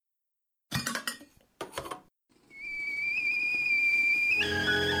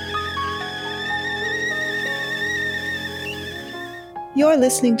You're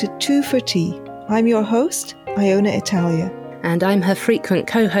listening to Two for Tea. I'm your host, Iona Italia. And I'm her frequent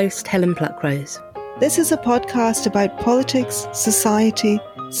co-host, Helen Pluckrose. This is a podcast about politics, society,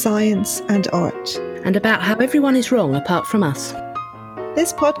 science and art. And about how everyone is wrong apart from us.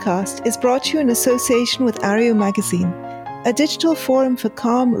 This podcast is brought to you in association with Ario Magazine, a digital forum for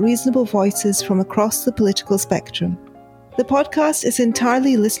calm, reasonable voices from across the political spectrum. The podcast is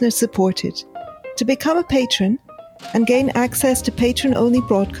entirely listener-supported. To become a patron and gain access to patron-only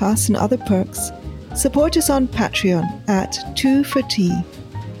broadcasts and other perks, support us on Patreon at 2 for Tea.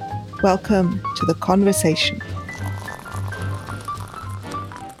 Welcome to the conversation.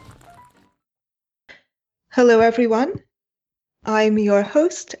 Hello everyone. I'm your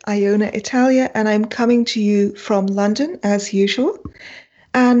host, Iona Italia, and I'm coming to you from London as usual.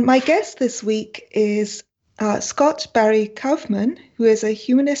 And my guest this week is Scott Barry Kaufman, who is a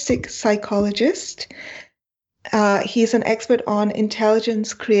humanistic psychologist. He's an expert on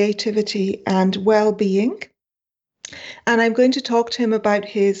intelligence, creativity, and well-being. And I'm going to talk to him about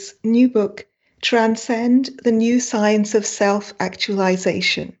his new book, Transcend: The New Science of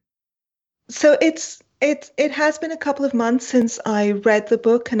Self-Actualization. So it has been a couple of months since I read the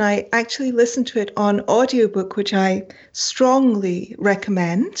book, and I actually listened to it on audiobook, which I strongly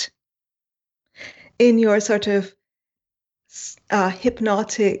recommend, in your sort of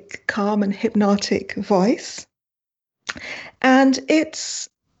hypnotic, calm and hypnotic voice. And it's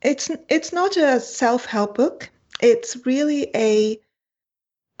not a self-help book. It's really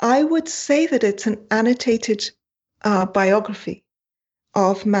I would say that it's an annotated biography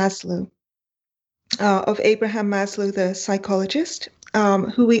of Maslow, of Abraham Maslow, the psychologist,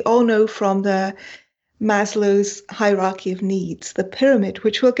 who we all know from the Maslow's hierarchy of needs, the pyramid,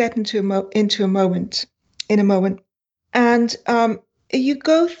 which we'll get into in a moment. And you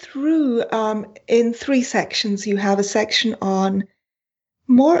go through in three sections. You have a section on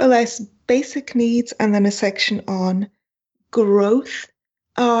more or less basic needs, and then a section on growth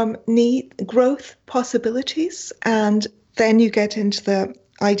possibilities, and then you get into the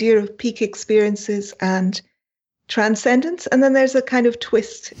idea of peak experiences and transcendence, and then there's a kind of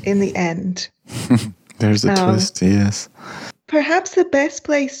twist in the end. There's a twist, yes. Perhaps the best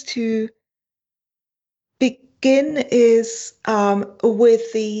place to begin is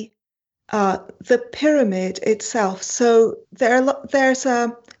with the pyramid itself. So there's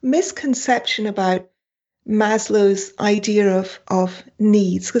a misconception about Maslow's idea of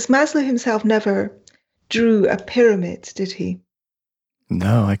needs, because Maslow himself never drew a pyramid, did he?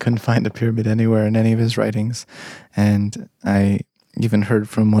 No, I couldn't find a pyramid anywhere in any of his writings. And I even heard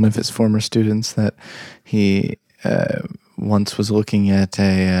from one of his former students that he once was looking at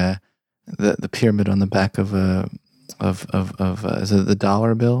the pyramid on the back of is it the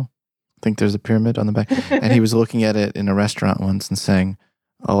dollar bill? I think there's a pyramid on the back. And he was looking at it in a restaurant once and saying,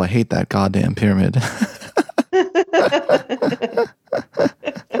 "Oh, I hate that goddamn pyramid."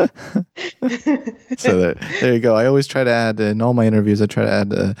 So there you go. I always try to add, in all my interviews, I try to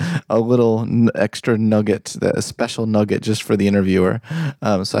add a little extra nugget, a special nugget just for the interviewer.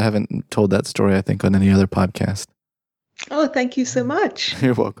 So I haven't told that story, I think, on any other podcast. Oh, thank you so much.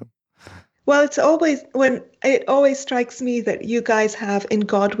 You're welcome. Well, it always strikes me that you guys have "In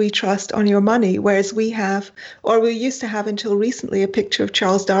God We Trust" on your money, whereas we used to have until recently, a picture of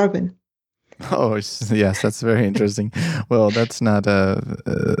Charles Darwin. Oh, yes, that's very interesting. Well, that's not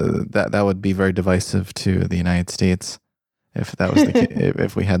that would be very divisive to the United States if that was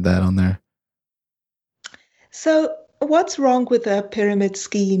if we had that on there. So, what's wrong with the pyramid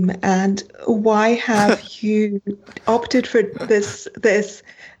scheme, and why have you opted for this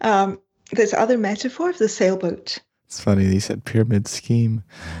other metaphor of the sailboat? It's funny you said pyramid scheme.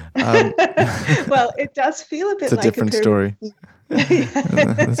 Well, it does feel a bit it's like a different story.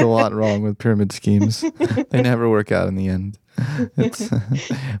 There's a lot wrong with pyramid schemes. They never work out in the end.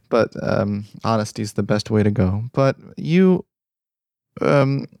 But honesty is the best way to go. But you,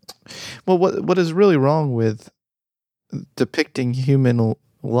 what is really wrong with depicting human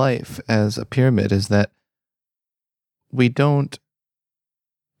life as a pyramid is that we don't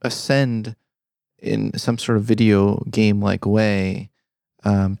ascend in some sort of video game-like way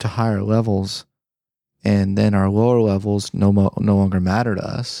to higher levels, and then our lower levels no longer matter to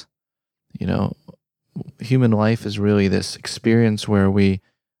us. You know, human life is really this experience where we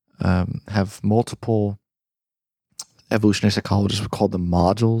have multiple, evolutionary psychologists would call them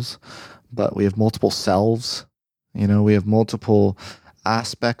modules, but we have multiple selves. You know, we have multiple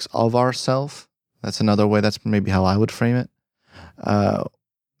aspects of ourself. That's another way. That's maybe how I would frame it.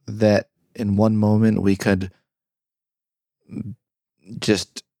 That in one moment we could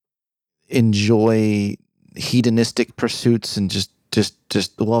just enjoy hedonistic pursuits and just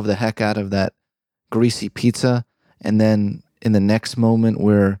just love the heck out of that greasy pizza, and then in the next moment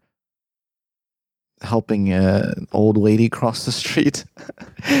we're helping an old lady cross the street.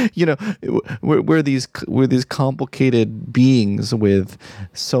 We're these complicated beings with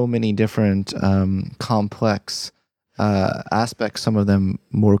so many different complex aspects, some of them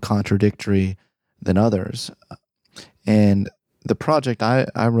more contradictory than others. And the project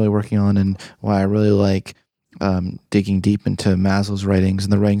I'm really working on, and why I really like digging deep into Maslow's writings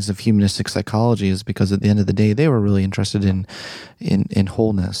and the writings of humanistic psychology, is because at the end of the day, they were really interested in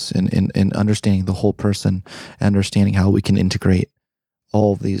wholeness, in understanding the whole person, and understanding how we can integrate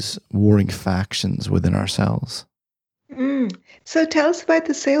all of these warring factions within ourselves. So tell us about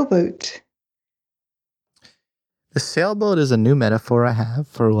the sailboat. The sailboat is a new metaphor I have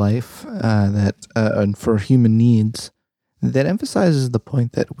for life and for human needs that emphasizes the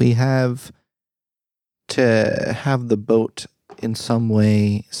point that we have to have the boat in some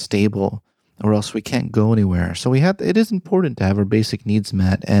way stable, or else we can't go anywhere. So it is important to have our basic needs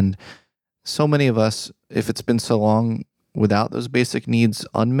met. And so many of us, if it's been so long without those basic needs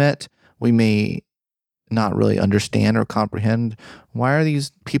unmet, we may not really understand or comprehend, why are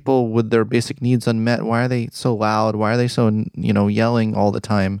these people with their basic needs unmet? Why are they so loud? Why are they so, yelling all the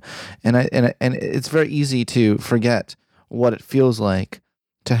time? And it's very easy to forget what it feels like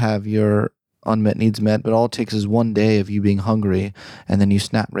to have your unmet needs met, but all it takes is one day of you being hungry, and then you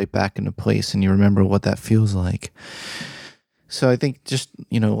snap right back into place and you remember what that feels like. So I think just,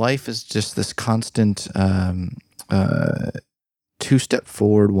 life is just this constant 2-step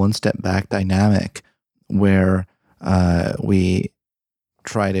forward, 1-step back dynamic where we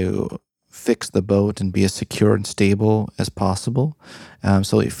try to fix the boat and be as secure and stable as possible,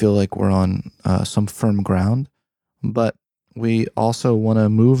 so we feel like we're on some firm ground. But we also want to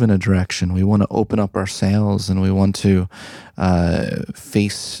move in a direction. We want to open up our sails, and we want to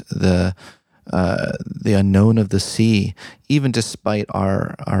face the unknown of the sea, even despite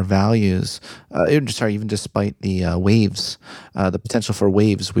our values. Even despite the waves, the potential for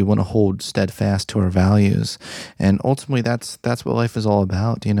waves. We want to hold steadfast to our values, and ultimately, that's what life is all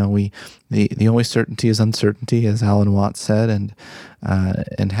about. The only certainty is uncertainty, as Alan Watts said,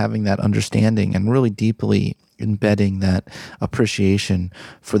 and having that understanding and really deeply embedding that appreciation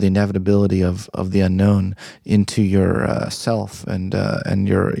for the inevitability of the unknown into your self and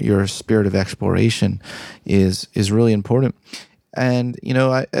your spirit of exploration is really important. And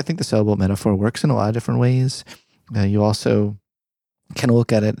I think the sailboat metaphor works in a lot of different ways. You also can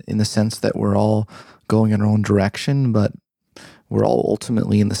look at it in the sense that we're all going in our own direction, but we're all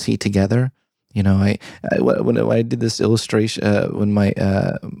ultimately in the sea together. When I did this illustration, when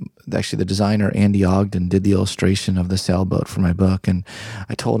the designer Andy Ogden did the illustration of the sailboat for my book, and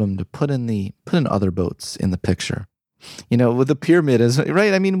I told him to put in other boats in the picture. With the pyramid is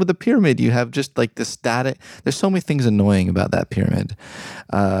right. I mean, with the pyramid, you have just like the static. There's so many things annoying about that pyramid,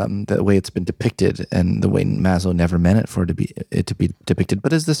 the way it's been depicted, and the way Maslow never meant it for it to be depicted,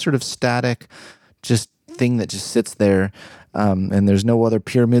 but as this sort of static, just thing that just sits there. And there's no other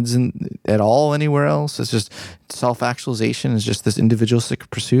pyramids at all anywhere else. It's just self-actualization is just this individualistic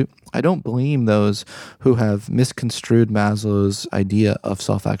pursuit. I don't blame those who have misconstrued Maslow's idea of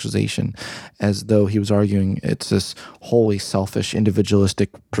self-actualization as though he was arguing it's this wholly selfish,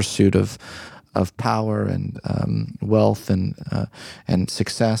 individualistic pursuit of power and wealth and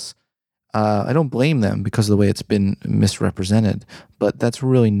success. I don't blame them because of the way it's been misrepresented, but that's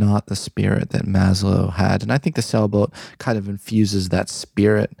really not the spirit that Maslow had. And I think the sailboat kind of infuses that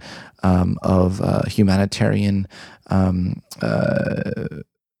spirit of humanitarian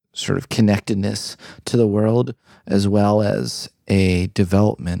sort of connectedness to the world, as well as a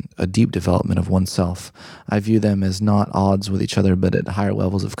deep development of oneself. I view them as not odds with each other, but at higher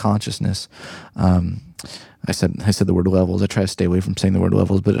levels of consciousness. I said the word levels. I try to stay away from saying the word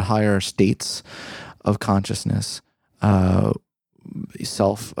levels, but at higher states of consciousness,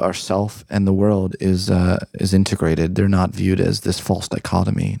 ourself and the world is integrated. They're not viewed as this false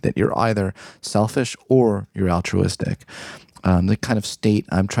dichotomy that you're either selfish or you're altruistic. The kind of state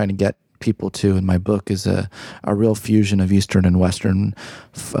I'm trying to get people to in my book is a real fusion of Eastern and Western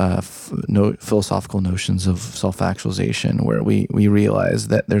philosophical notions of self-actualization, where we realize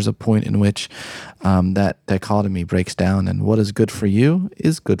that there's a point in which that dichotomy breaks down, and what is good for you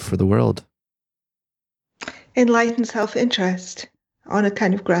is good for the world. Enlightened self-interest on a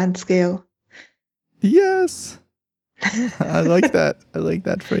kind of grand scale. Yes. I like that. I like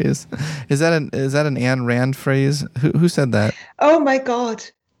that phrase. Is that an Ayn Rand phrase? Who said that? Oh my God.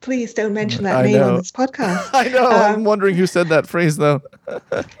 Please don't mention that name on this podcast. I know. I'm wondering who said that phrase, though.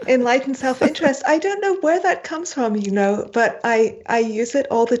 Enlightened self-interest. I don't know where that comes from, but I use it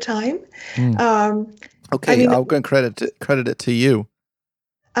all the time. Mm. Okay, I mean, I'm going to credit it to you.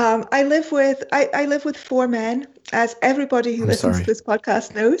 I live with four men, as everybody who listens to this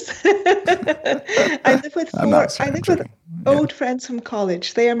podcast knows. I live with old friends from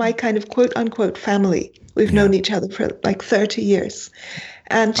college. They are my kind of quote unquote family. We've known each other for like 30 years.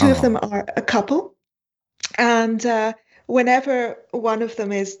 And two of them are a couple. And whenever one of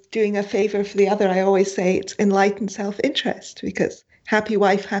them is doing a favor for the other, I always say it's enlightened self-interest, because happy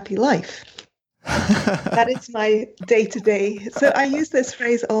wife, happy life. That is my day-to-day. So I use this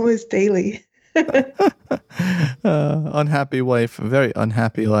phrase almost daily. Unhappy wife, very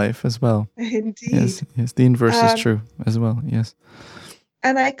unhappy life as well. Indeed. Yes, the inverse is true as well, yes.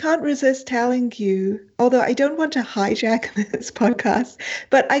 And I can't resist telling you, although I don't want to hijack this podcast,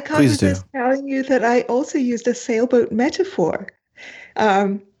 but I can't resist telling you that I also used a sailboat metaphor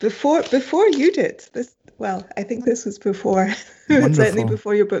before you did. Well, I think this was before, certainly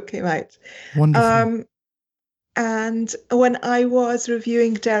before your book came out. Wonderful. And when I was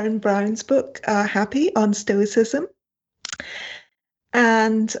reviewing Derren Brown's book, Happy, on Stoicism,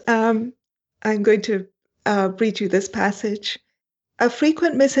 and I'm going to read you this passage. A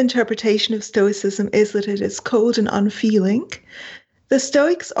frequent misinterpretation of Stoicism is that it is cold and unfeeling. The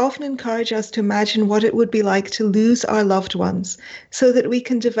Stoics often encourage us to imagine what it would be like to lose our loved ones, so that we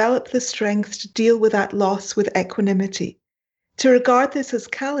can develop the strength to deal with that loss with equanimity. To regard this as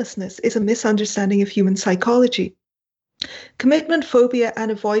callousness is a misunderstanding of human psychology. Commitment phobia and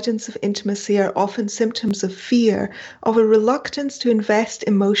avoidance of intimacy are often symptoms of fear, of a reluctance to invest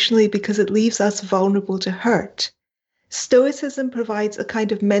emotionally because it leaves us vulnerable to hurt. Stoicism provides a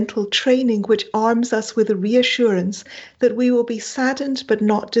kind of mental training which arms us with a reassurance that we will be saddened but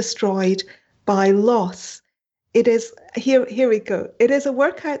not destroyed by loss. It is, here we go. It is a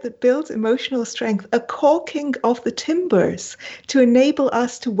workout that builds emotional strength, a caulking of the timbers to enable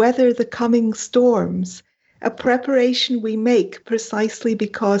us to weather the coming storms, a preparation we make precisely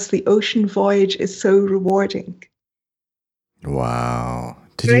because the ocean voyage is so rewarding. Wow.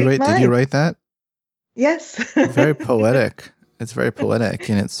 Did you write that? Yes. Very poetic. It's very poetic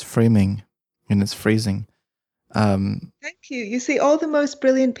in its framing, in its phrasing. Thank you. You see, all the most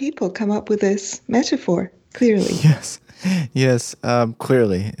brilliant people come up with this metaphor, clearly. Yes,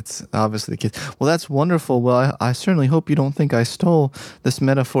 clearly. It's obviously the case. Well, that's wonderful. Well, I certainly hope you don't think I stole this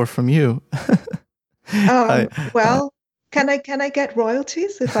metaphor from you. Well, can I get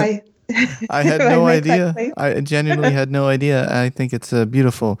royalties if I... I had no idea. I genuinely had no idea. I think it's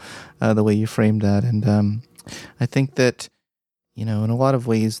beautiful the way you framed that. And I think that, in a lot of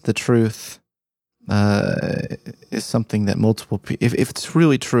ways, the truth is something that multiple people, if it's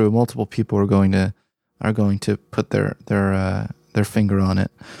really true, multiple people are going to put their finger on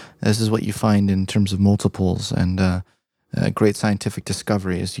it. This is what you find in terms of multiples and great scientific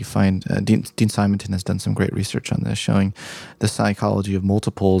discovery. As you find, Dean Simonton has done some great research on this, showing the psychology of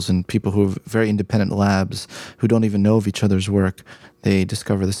multiples and people who have very independent labs who don't even know of each other's work. They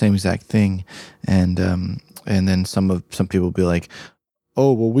discover the same exact thing, and then some people will be like,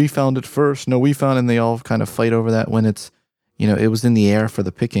 "Oh, well, we found it first. No, we found it," and they all kind of fight over that when it's, it was in the air for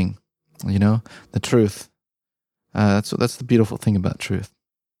the picking. The truth. That's the beautiful thing about truth.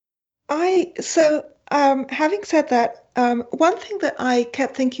 Having said that, one thing that I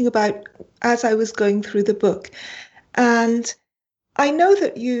kept thinking about as I was going through the book, and I know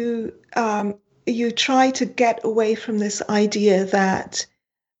that you try to get away from this idea that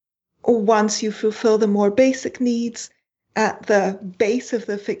once you fulfill the more basic needs at the base of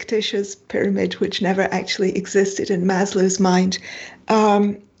the fictitious pyramid, which never actually existed in Maslow's mind,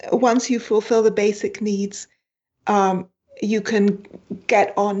 once you fulfill the basic needs, you can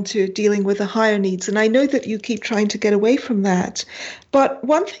get on to dealing with the higher needs. And I know that you keep trying to get away from that. But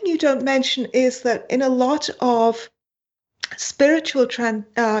one thing you don't mention is that in a lot of spiritual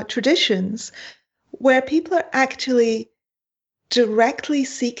traditions, where people are actually directly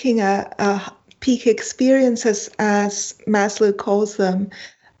seeking a peak experience, as Maslow calls them,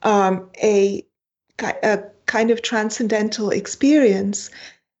 a kind of transcendental experience,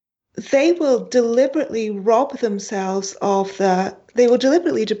 they will deliberately deprive themselves of the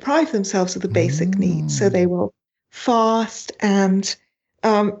basic needs. So they will fast, and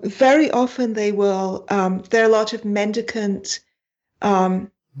very often they will, there are a lot of mendicant, what's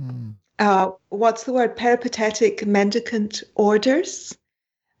the word, peripatetic mendicant orders.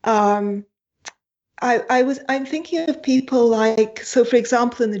 I'm thinking of people like, so for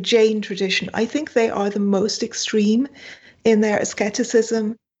example, in the Jain tradition, I think they are the most extreme in their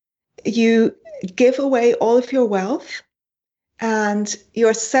asceticism. You give away all of your wealth, and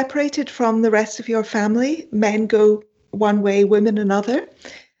you're separated from the rest of your family. Men go one way, women another.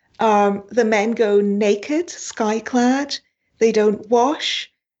 The men go naked, sky-clad. They don't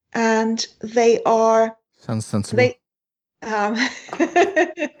wash, and they are Sounds sensible. they.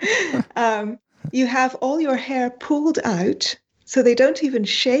 Um, you have all your hair pulled out, so they don't even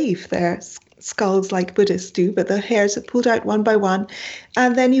shave their skulls like Buddhists do, but the hairs are pulled out one by one,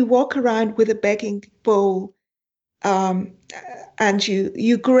 and then you walk around with a begging bowl, and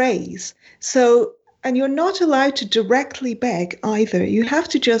you graze. So, and you're not allowed to directly beg either. You have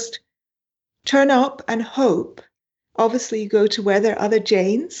to just turn up and hope. Obviously, you go to where there are other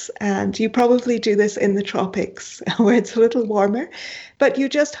Jains, and you probably do this in the tropics where it's a little warmer, but you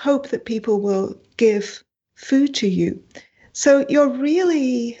just hope that people will give food to you. So you're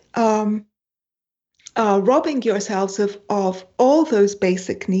really robbing yourselves of all those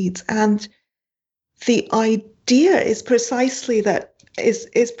basic needs. And the idea is precisely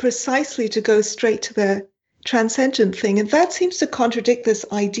to go straight to the transcendent thing. And that seems to contradict this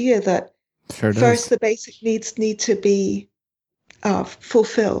idea that Sure does. first the basic needs need to be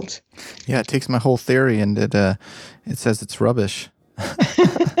fulfilled. Yeah, it takes my whole theory and it says it's rubbish.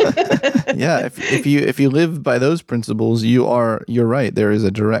 Yeah, if you live by those principles, you're right. There is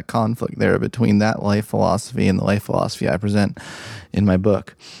a direct conflict there between that life philosophy and the life philosophy I present in my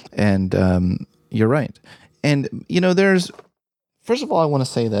book. And you're right. And first of all, I want to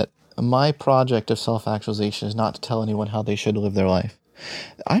say that my project of self-actualization is not to tell anyone how they should live their life.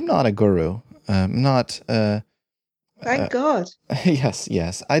 I'm not a guru. I'm not. Thank God.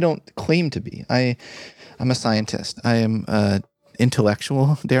 Yes. I don't claim to be. I'm a scientist. I am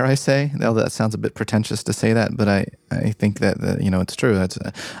intellectual, dare I say. Now that sounds a bit pretentious to say that, but I think that it's true.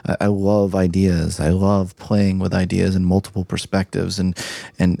 I love ideas. I love playing with ideas in multiple perspectives and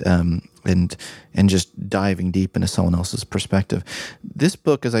just diving deep into someone else's perspective. This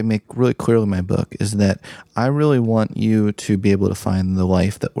book, as I make really clear in my book, is that I really want you to be able to find the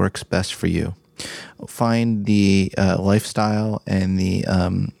life that works best for you. Find the lifestyle and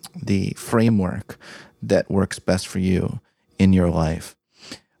the framework that works best for you in your life.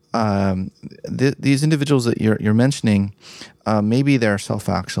 These individuals that you're mentioning, maybe they're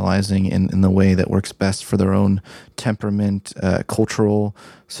self-actualizing in the way that works best for their own temperament, cultural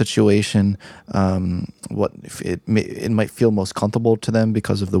situation. It might feel most comfortable to them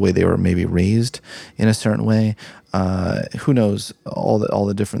because of the way they were maybe raised in a certain way. Who knows, all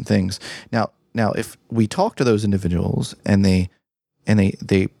the different things. Now, if we talk to those individuals and they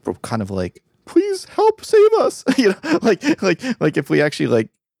were kind of like, please help save us, like if we actually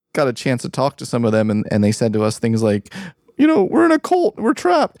got a chance to talk to some of them and they said to us things like, we're in a cult, we're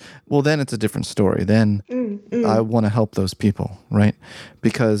trapped. Well, then it's a different story. Then I want to help those people, right?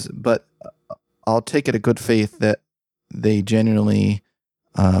 But I'll take it a good faith that they genuinely,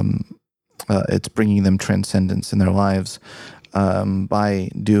 it's bringing them transcendence in their lives by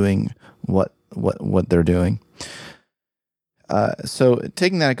doing what they're doing. So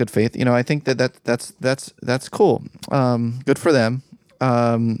taking that a good faith, I think that's cool. Good for them.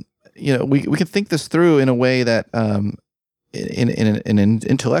 We can think this through in a way that, in an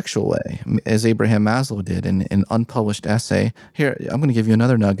intellectual way, as Abraham Maslow did in an unpublished essay. Here, I'm going to give you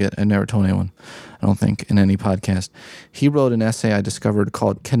another nugget I never told anyone, I don't think, in any podcast. He wrote an essay I discovered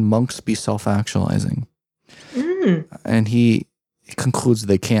called "Can Monks Be Self-Actualizing?" And he concludes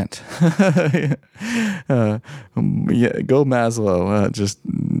they can't. Go Maslow. Just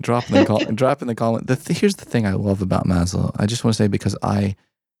drop in the comment. Here's the thing I love about Maslow. I just want to say, because I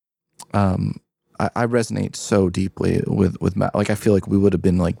resonate so deeply with Matt. I feel like we would have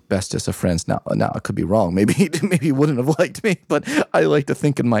been bestest of friends. Now I could be wrong. Maybe he wouldn't have liked me, but I like to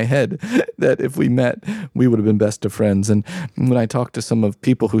think in my head that if we met, we would have been best of friends. And when I talked to some of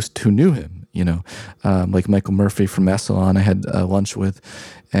people who knew him, like Michael Murphy from Esalen, I had lunch with,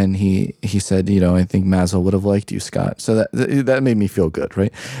 and he said, I think Maslow would have liked you, Scott. So that made me feel good,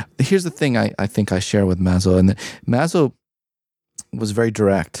 right? Here's the thing I think I share with Maslow, and Maslow was very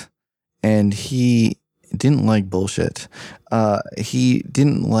direct. And he didn't like bullshit. He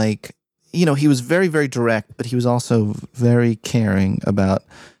didn't like, he was very, very direct, but he was also very caring about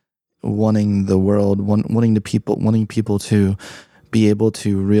wanting the world, wanting people to be able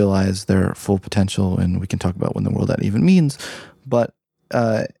to realize their full potential. And we can talk about what in the world that even means. But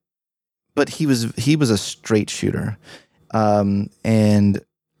he was a straight shooter. And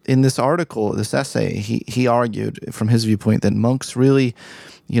in this article, this essay, he argued from his viewpoint that monks really,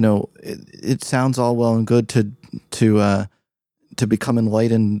 it sounds all well and good to become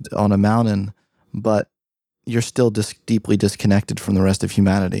enlightened on a mountain, but you're still deeply disconnected from the rest of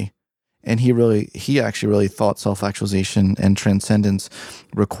humanity. And he actually really thought self-actualization and transcendence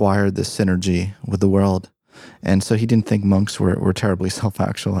required this synergy with the world. And so he didn't think monks were terribly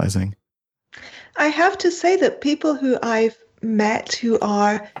self-actualizing. I have to say that people who I've met who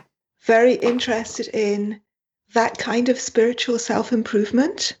are very interested in that kind of spiritual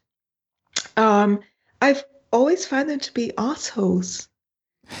self-improvement, I've always found them to be assholes.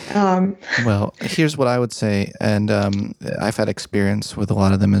 Well, here's what I would say, and I've had experience with a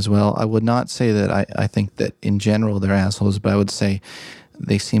lot of them as well. I would not say that I think that in general they're assholes, but I would say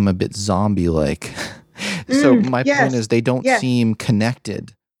they seem a bit zombie-like. So my point is they don't seem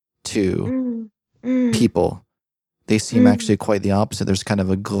connected to people. They seem actually quite the opposite. There's kind of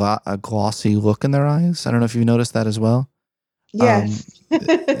a glossy look in their eyes. I don't know if you've noticed that as well. Yes.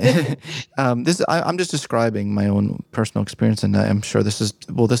 I'm just describing my own personal experience, and I'm sure this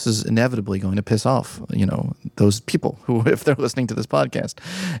is inevitably going to piss off, those people who, if they're listening to this podcast.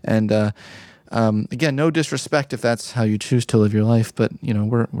 And again, no disrespect if that's how you choose to live your life, but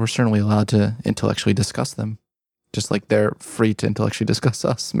we're certainly allowed to intellectually discuss them, just like they're free to intellectually discuss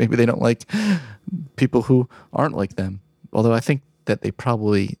us. Maybe they don't like people who aren't like them, although I think that they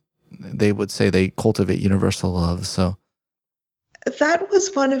would say they cultivate universal love. So. That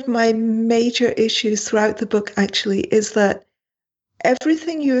was one of my major issues throughout the book, actually, is that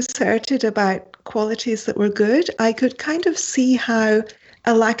everything you asserted about qualities that were good, I could kind of see how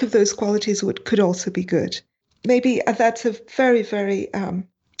a lack of those qualities could also be good. Maybe that's a very, very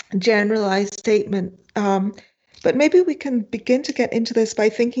generalized statement, but maybe we can begin to get into this by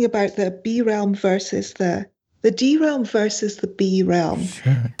thinking about the B realm versus the D realm versus the B realm.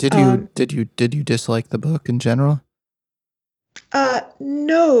 Sure. Did you dislike the book in general?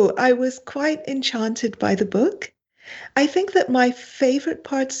 No, I was quite enchanted by the book. I think that my favorite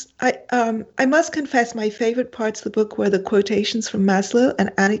parts, I must confess, my favorite parts of the book were the quotations from Maslow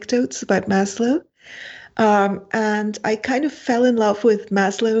and anecdotes about Maslow. And I kind of fell in love with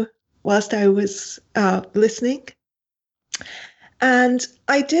Maslow whilst I was listening. And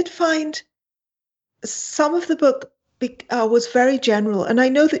I did find some of the book was very general. And I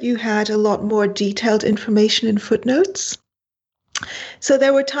know that you had a lot more detailed information in footnotes. So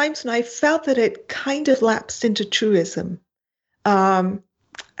there were times when I felt that it kind of lapsed into truism. In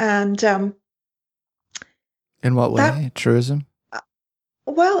what way, truism?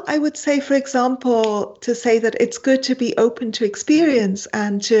 Well, I would say, for example, to say that it's good to be open to experience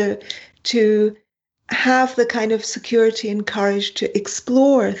and to have the kind of security and courage to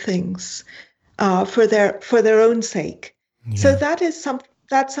explore things for their own sake. Yeah. So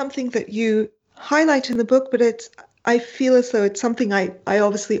that's something that you highlight in the book, but I feel as though it's something I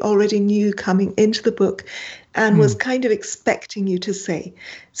obviously already knew coming into the book and was kind of expecting you to say.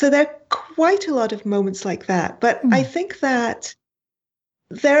 So there are quite a lot of moments like that. But I think that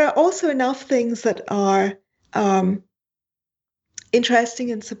there are also enough things that are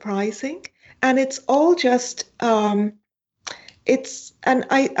interesting and surprising. And it's all just, and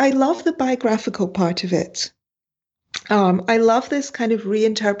I love the biographical part of it. I love this kind of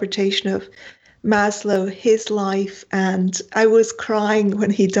reinterpretation of Maslow, his life, and I was crying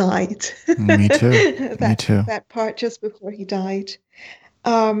when he died. Me too. Me too. That part just before he died.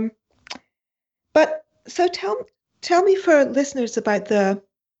 But so tell me for listeners about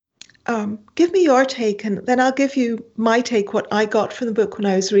give me your take, and then I'll give you my take, what I got from the book when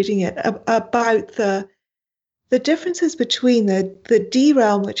I was reading it, about the differences between the D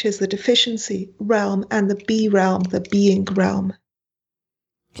realm, which is the deficiency realm, and the B realm, the being realm.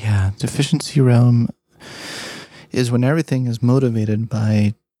 Yeah, deficiency realm is when everything is motivated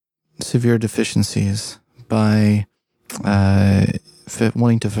by severe deficiencies, by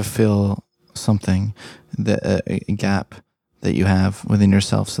wanting to fulfill something, a gap that you have within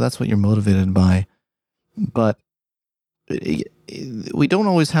yourself. So that's what you're motivated by. But we don't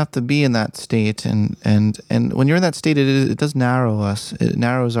always have to be in that state. And when you're in that state, it does narrow us. It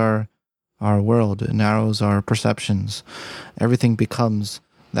narrows our world. It narrows our perceptions. Everything becomes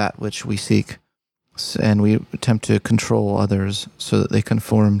that which we seek, and we attempt to control others so that they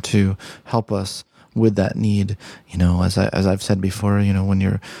conform to help us with that need. As I've said before, when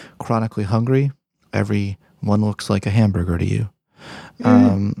you're chronically hungry, everyone looks like a hamburger to you.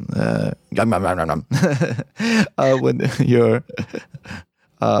 When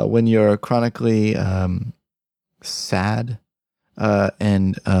you're chronically sad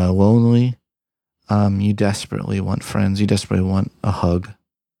and lonely, you desperately want friends. You desperately want a hug.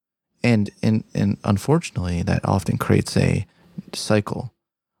 And unfortunately, that often creates a cycle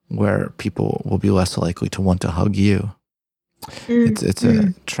where people will be less likely to want to hug you. It's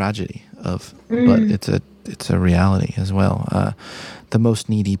a tragedy but it's a it's a reality as well. The most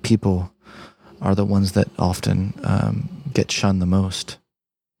needy people are the ones that often get shunned the most,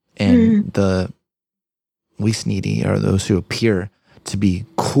 and the least needy are those who appear to be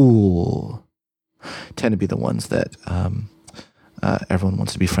cool, tend to be the ones that everyone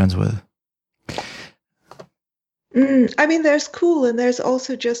wants to be friends with. I mean, there's cool, and there's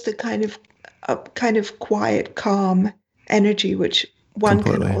also just a kind of quiet, calm energy which one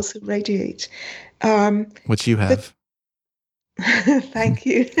Completely. can also radiate. Which you have. Thank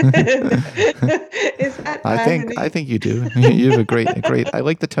you. Is that I think you do. You have a great. I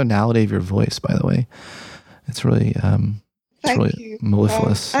like the tonality of your voice, by the way. It's really Thank you.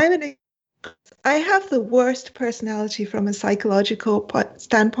 mellifluous. I have the worst personality from a psychological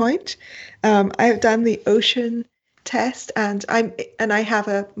standpoint. I have done the Ocean test, and I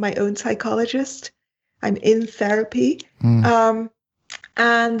have my own psychologist. I'm in therapy, and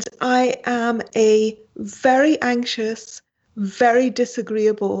I am a very anxious, very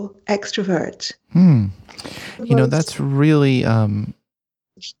disagreeable extrovert. You know, that's really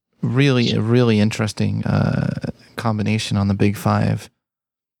really interesting combination on the Big Five.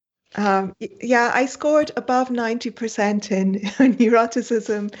 Yeah, I scored above 90% in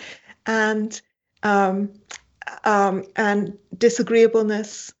neuroticism and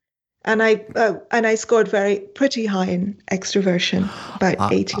disagreeableness, and I scored pretty high in extroversion,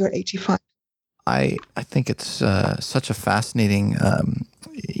 about 80 or 85. I think it's such a fascinating.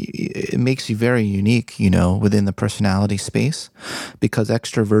 It makes you very unique, you know, within the personality space, because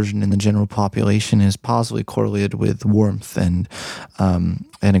extroversion in the general population is positively correlated with warmth and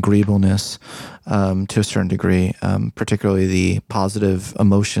agreeableness to a certain degree, particularly the positive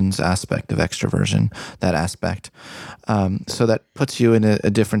emotions aspect of extroversion. That aspect, so that puts you in a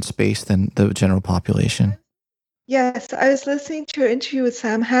different space than the general population. Yes, I was listening to your interview with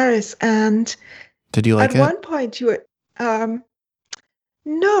Sam Harris, and did you like it? At one point, you were.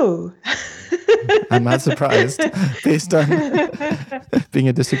 No. I'm not surprised, based on being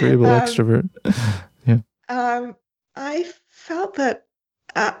a disagreeable extrovert. Yeah. I felt that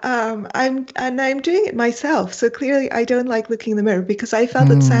I'm doing it myself. So clearly, I don't like looking in the mirror, because I felt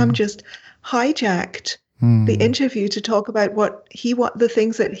that Sam just hijacked the interview to talk about the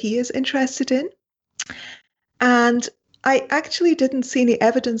things that he is interested in, and I actually didn't see any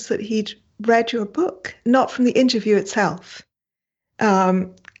evidence that he'd read your book, not from the interview itself.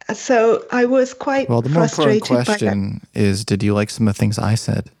 So I was quite frustrated. Well, the more important question is, did you like some of the things I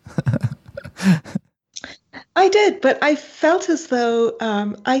said? I did, but I felt as though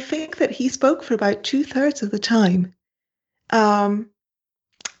I think that he spoke for about 2/3 of the time. And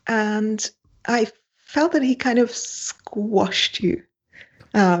I felt that he kind of squashed you.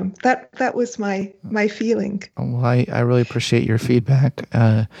 That was my feeling. Well, I really appreciate your feedback,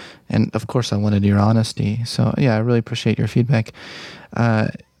 and of course I wanted your honesty. So yeah, I really appreciate your feedback.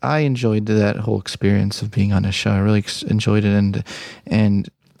 I enjoyed that whole experience of being on his show. I really enjoyed it, and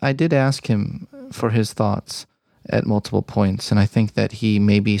I did ask him for his thoughts at multiple points, and I think that he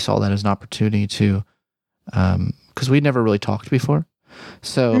maybe saw that as an opportunity to, because we'd never really talked before.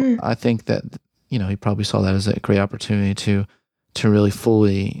 So I think that, you know, he probably saw that as a great opportunity to really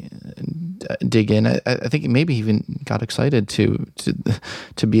fully dig in. I think maybe he even got excited to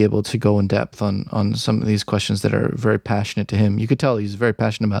be able to go in depth on some of these questions that are very passionate to him. You could tell he's very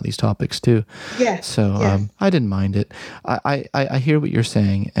passionate about these topics too. Yes. So yes. I didn't mind it. I hear what you're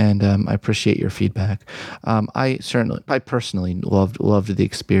saying, and I appreciate your feedback. I personally loved the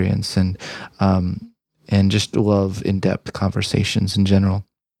experience, and just love in-depth conversations in general.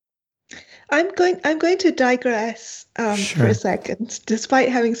 I'm going to digress for a second, despite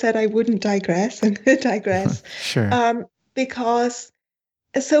having said I wouldn't digress. I'm going to digress. Sure. Because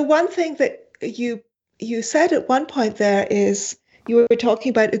so one thing that you said at one point there is, you were talking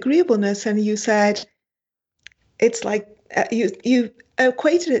about agreeableness, and you said it's like you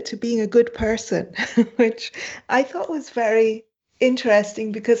equated it to being a good person, which I thought was very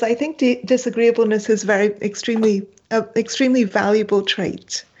interesting, because I think disagreeableness is extremely valuable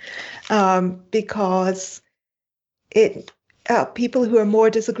trait. Because people who are more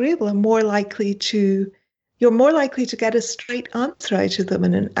disagreeable are you're more likely to get a straight answer out of them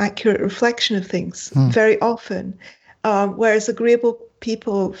and an accurate reflection of things very often, whereas agreeable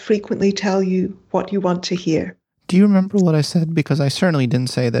people frequently tell you what you want to hear. Do you remember what I said? Because I certainly didn't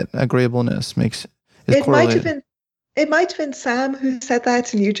say that agreeableness is correlated. It might have been Sam who said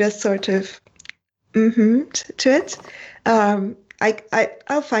that, and you just sort of to it.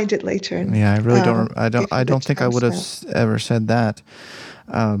 I'll find it later. Yeah, I really don't. I don't think I would have ever said that.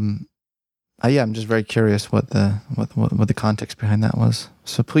 I'm just very curious what the context behind that was.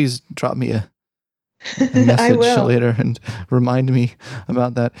 So please drop me a I message will. later and remind me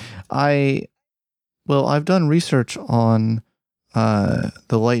about that. I've done research on the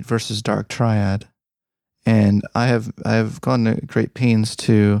light versus dark triad, and I've gone to great pains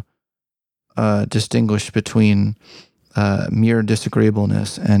to distinguish between mere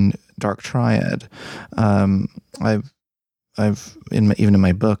disagreeableness and dark triad. Even in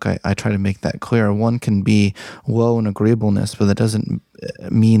my book, I try to make that clear. One can be low in agreeableness, but that doesn't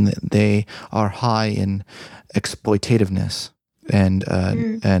mean that they are high in exploitativeness and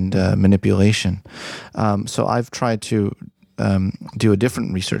manipulation. So I've tried to do a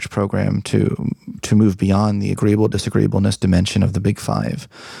different research program to move beyond the agreeable disagreeableness dimension of the Big Five.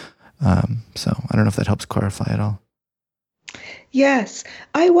 So I don't know if that helps clarify at all. Yes.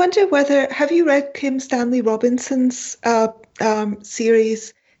 I wonder have you read Kim Stanley Robinson's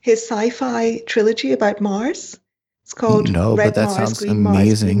series, his sci-fi trilogy about Mars? It's called No, Red but that Mars, sounds Green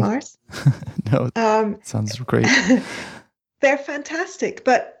amazing. Mars, Blue Mars. No, sounds great. They're fantastic,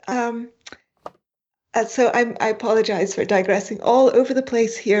 but so I apologize for digressing all over the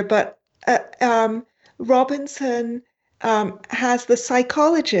place here, but Robinson has the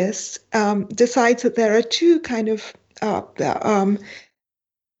psychologist decides that there are two kind of there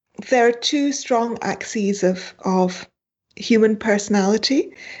are two strong axes of human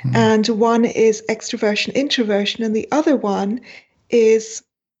personality, and one is extroversion, introversion, and the other one is,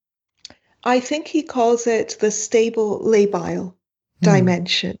 I think he calls it the stable labile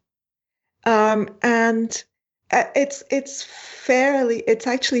dimension, and it's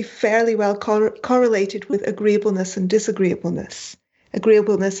actually fairly well correlated with agreeableness and disagreeableness.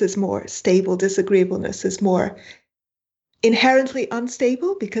 Agreeableness is more stable, disagreeableness is more inherently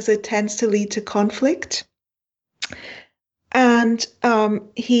unstable because it tends to lead to conflict. And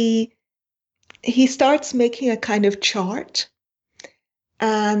he starts making a kind of chart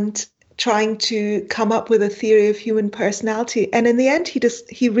and trying to come up with a theory of human personality. And in the end,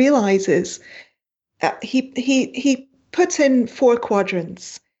 he realizes he puts in 4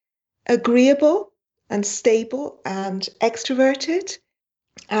 quadrants: agreeable and stable and extroverted.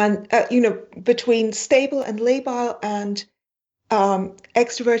 And, between stable and labile and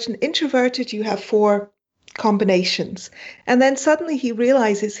extrovert and introverted, you have 4 combinations. And then suddenly he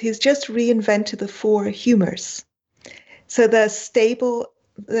realizes he's just reinvented the 4 humors. So the stable,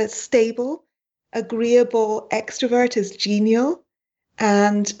 agreeable extrovert is genial,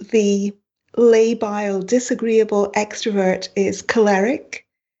 and the labile, disagreeable extrovert is choleric,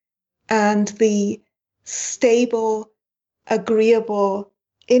 and the stable, agreeable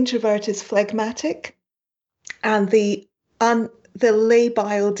introvert is phlegmatic, and the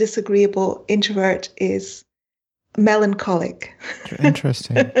labile, disagreeable introvert is melancholic.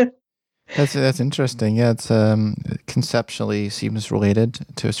 Interesting. That's interesting. Yeah, it's conceptually seems related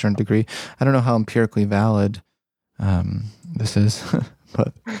to a certain degree. I don't know how empirically valid this is,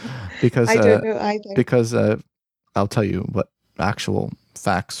 but because I don't know either. Because I'll tell you what actual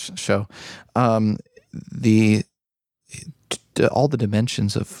facts show. All the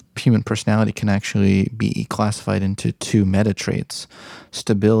dimensions of human personality can actually be classified into 2 meta traits: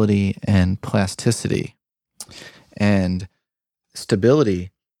 stability and plasticity. And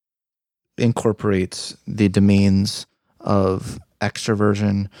stability incorporates the domains of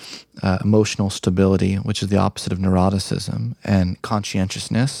extroversion, emotional stability, which is the opposite of neuroticism, and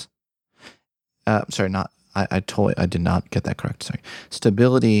conscientiousness. I did not get that correct. Sorry.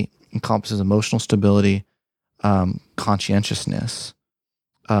 Stability encompasses emotional stability, conscientiousness.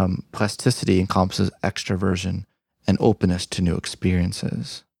 Plasticity encompasses extroversion and openness to new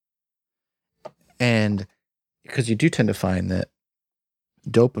experiences. And because you do tend to find that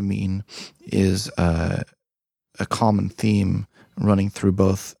dopamine is a common theme running through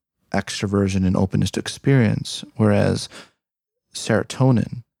both extroversion and openness to experience, whereas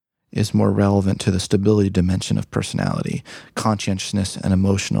serotonin is more relevant to the stability dimension of personality, conscientiousness and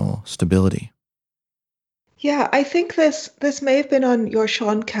emotional stability. Yeah, I think this may have been on your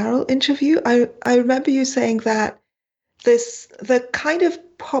Sean Carroll interview. I remember you saying that the kind of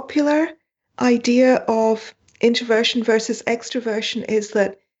popular idea of introversion versus extroversion is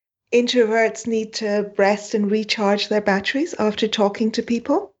that introverts need to rest and recharge their batteries after talking to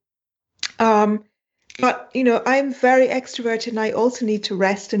people. But, I'm very extroverted and I also need to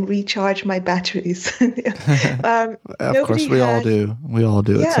rest and recharge my batteries. Of course, we all do. We all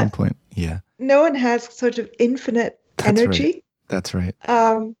do at some point. Yeah. No one has sort of infinite energy. Right. That's right.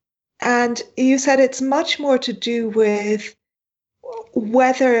 And you said it's much more to do with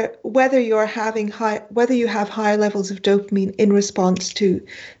whether you have higher levels of dopamine in response to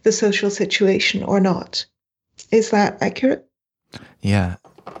the social situation or not. Is that accurate? Yeah.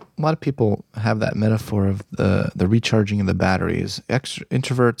 a lot of people have that metaphor of the recharging of the batteries.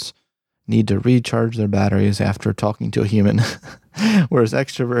 Introverts need to recharge their batteries after talking to a human, whereas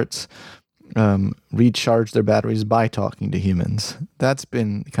extroverts recharge their batteries by talking to humans. That's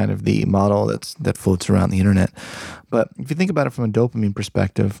been kind of the model that floats around the internet. But if you think about it from a dopamine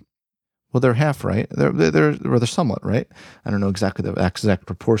perspective, well, they're half right. They're somewhat right. I don't know exactly the exact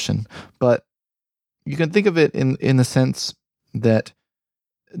proportion, but you can think of it in the sense that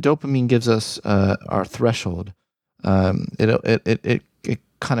dopamine gives us our threshold. It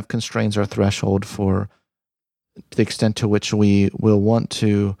kind of constrains our threshold for the extent to which we will want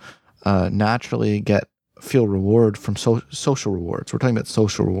to naturally feel reward from social rewards. We're talking about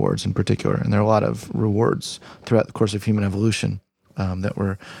social rewards in particular, and there are a lot of rewards throughout the course of human evolution that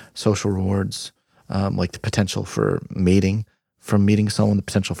were social rewards, like the potential for mating from meeting someone, the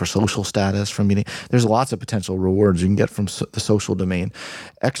potential for social status from meeting. There's lots of potential rewards you can get from the social domain.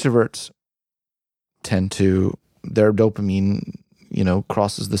 Extroverts tend to, their dopamine,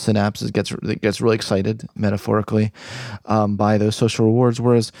 crosses the synapses, gets really excited, metaphorically, by those social rewards,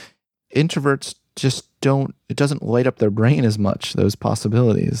 whereas introverts just it doesn't light up their brain as much, those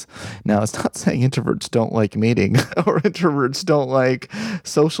possibilities. Now, it's not saying introverts don't like mating or introverts don't like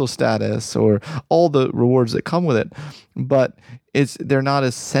social status or all the rewards that come with it, but they're not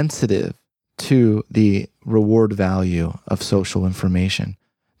as sensitive to the reward value of social information.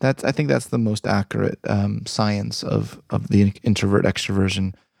 I think that's the most accurate science of the introvert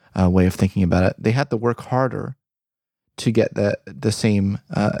extroversion way of thinking about it. They had to work harder to get the same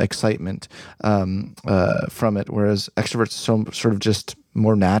excitement from it, whereas extroverts are sort of just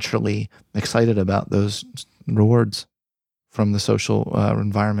more naturally excited about those rewards from the social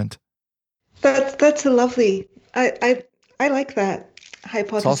environment. That's a lovely. I like that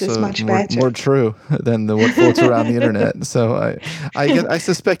hypothesis it's also much better. More true than what floats around the internet. So I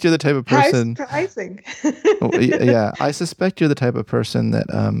suspect you're the type of person. How surprising! Yeah, I suspect you're the type of person that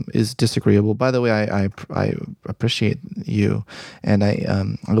is disagreeable. By the way, I appreciate you, and I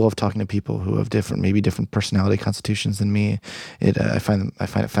love talking to people who have maybe different personality constitutions than me. I find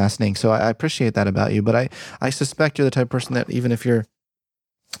it fascinating. So I appreciate that about you. But I suspect you're the type of person that even if you're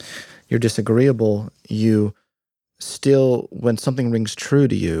disagreeable, you still, when something rings true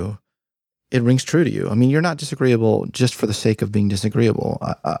to you, it rings true to you. I mean, you're not disagreeable just for the sake of being disagreeable.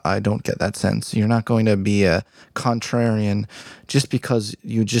 I don't get that sense. You're not going to be a contrarian just because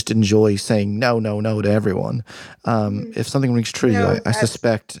you just enjoy saying no to everyone. If something rings true to you, I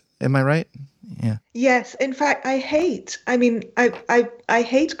suspect. Am I right? Yeah. Yes. In fact, I hate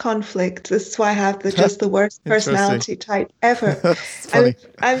conflict. This is why I have just the worst personality type ever.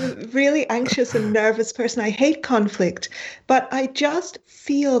 I'm a really anxious and nervous person. I hate conflict, but I just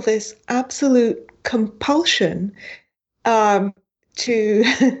feel this absolute compulsion to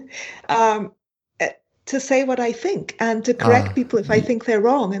say what I think and to correct people if I think they're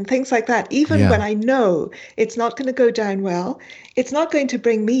wrong and things like that, even when I know it's not going to go down well. It's not going to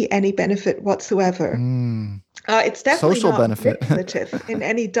bring me any benefit whatsoever. It's definitely social not benefit. Manipulative in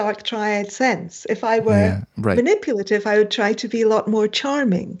any dark triad sense. If I were manipulative, I would try to be a lot more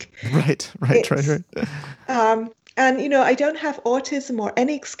charming. Right. And, I don't have autism or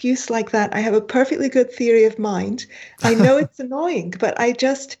any excuse like that. I have a perfectly good theory of mind. I know it's annoying, but I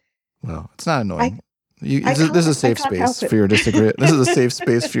just... Well, it's not annoying. This is a safe space for your disagreeableness. This is a safe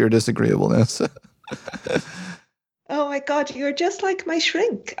space for your disagreeableness. Oh my God, you're just like my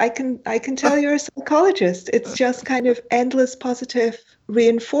shrink. I can tell you're a psychologist. It's just kind of endless positive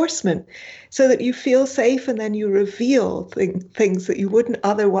reinforcement so that you feel safe and then you reveal things that you wouldn't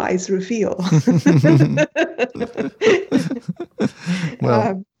otherwise reveal.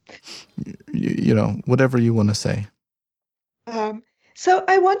 Well, whatever you want to say. So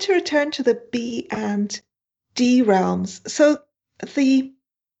I want to return to the B and D realms. So the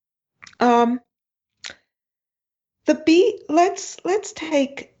B, let's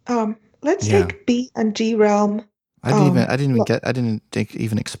take B and D realm. I didn't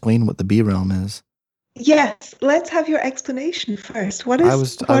even explain what the B realm is. Yes, let's have your explanation first. I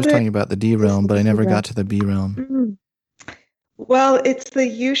was talking about the D realm, but I never got to the B realm. Mm-hmm. Well, it's the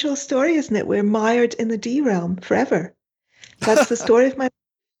usual story, isn't it? We're mired in the D realm forever. That's the story of my.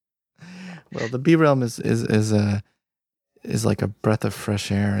 Well, the B realm is like a breath of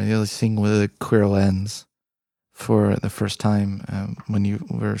fresh air. You're seeing with a queer lens for the first time. When you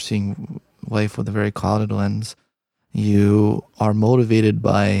were seeing life with a very clouded lens, you are motivated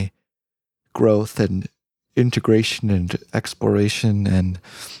by growth and integration and exploration, and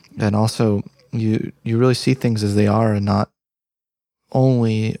also you really see things as they are, and not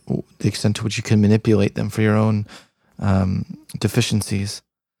only the extent to which you can manipulate them for your own deficiencies.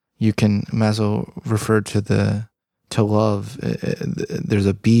 Maslow referred to love. There's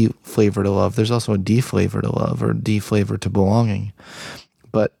a B flavor to love. There's also a D flavor to love, or D flavor to belonging.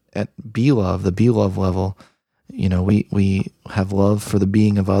 But at B love, the B love level, we have love for the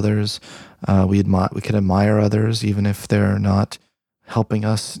being of others. We can admire others even if they're not helping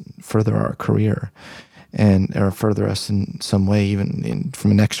us further our career or further us in some way, even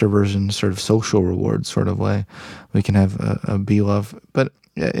from an extroversion sort of social reward sort of way. We can have a B love. But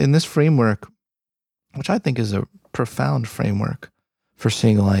in this framework, which I think is a profound framework for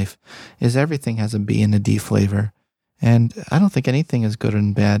seeing life, is everything has a B and a D flavor. And I don't think anything is good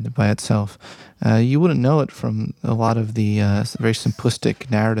and bad by itself. You wouldn't know it from a lot of the very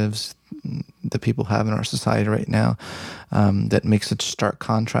simplistic narratives that people have in our society right now, that make such stark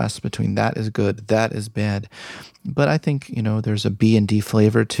contrasts between that is good, that is bad. But I think, there's a B and D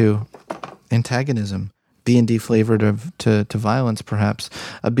flavor to antagonism, B and D flavor to violence, perhaps,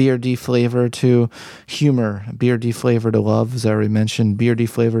 a B or D flavor to humor, a B or D flavor to love, as I already mentioned, B or D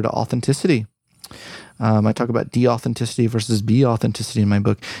flavor to authenticity. I talk about D-authenticity versus B-authenticity in my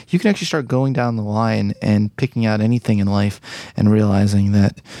book. You can actually start going down the line and picking out anything in life and realizing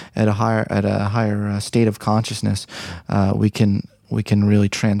that at a higher state of consciousness, we can really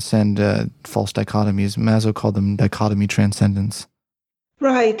transcend false dichotomies. Maslow called them dichotomy transcendence.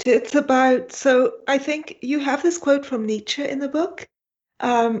 Right. So I think you have this quote from Nietzsche in the book.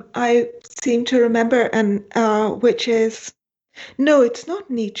 I seem to remember, and which is, no, it's not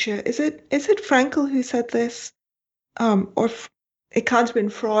Nietzsche. Is it Frankl who said this? It can't have been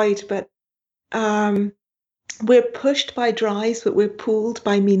Freud, but we're pushed by drives, but we're pulled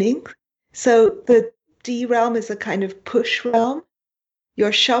by meaning. So the D realm is a kind of push realm.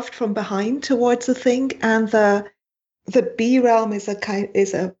 You're shoved from behind towards a thing, and the B realm is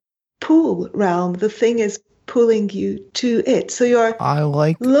a pull realm. The thing is pulling you to it. So you're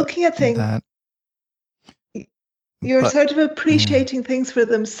looking at things. You're sort of appreciating things for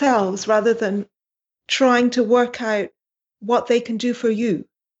themselves rather than trying to work out what they can do for you.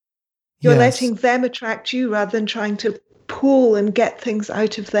 You're letting them attract you rather than trying to pull and get things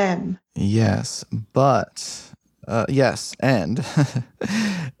out of them. Yes, but and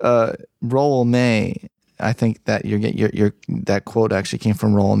Rollo May. I think that your that quote actually came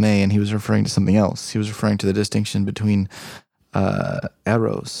from Rollo May, and he was referring to something else. He was referring to the distinction between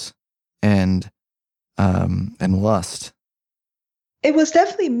eros and lust. It was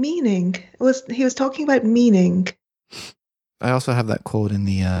definitely meaning. He was talking about meaning. I also have that quote in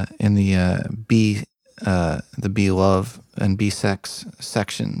the B love and B sex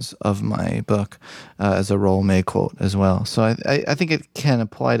sections of my book as a Rollo May quote as well. So I think it can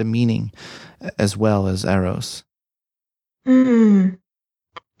apply to meaning as well as eros. Mm.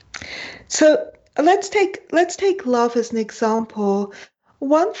 So let's take love as an example.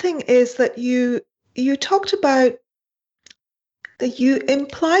 One thing is that you talked about, you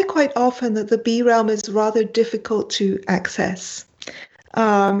imply quite often that the B realm is rather difficult to access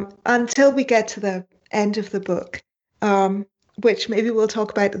until we get to the end of the book, which maybe we'll talk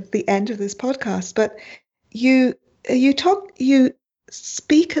about at the end of this podcast. But you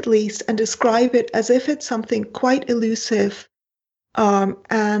speak at least and describe it as if it's something quite elusive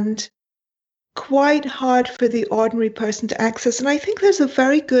and quite hard for the ordinary person to access. And I think there's a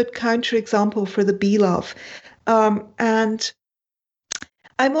very good counterexample for the B love. And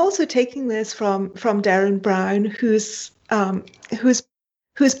I'm also taking this from Derren Brown, whose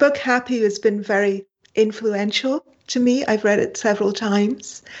book Happy has been very influential to me. I've read it several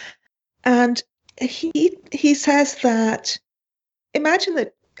times, and he says that, imagine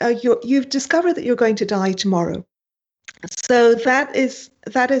that you've discovered that you're going to die tomorrow. So that is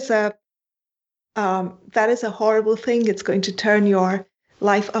a horrible thing. It's going to turn your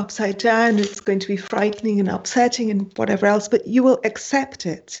life upside down. It's going to be frightening and upsetting and whatever else, but you will accept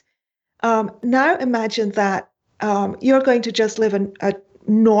it. Now imagine that you're going to just live a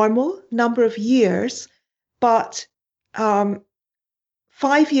normal number of years, but 5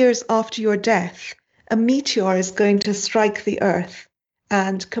 years after your death, a meteor is going to strike the Earth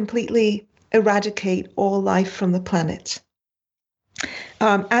and completely eradicate all life from the planet.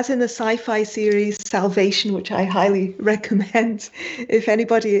 As in the sci-fi series Salvation, which I highly recommend if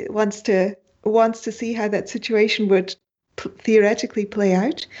anybody wants to see how that situation would theoretically play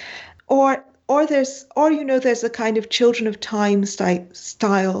out, or there's a kind of Children of Time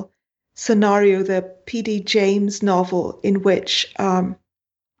style scenario, the P.D. James novel, in which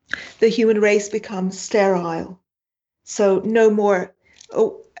the human race becomes sterile. So no more.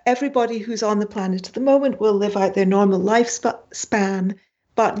 Everybody who's on the planet at the moment will live out their normal lifespan,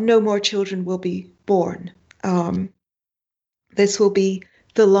 but no more children will be born. This will be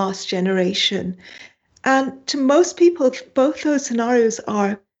the last generation. And to most people, both those scenarios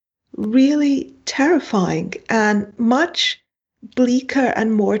are really terrifying and much bleaker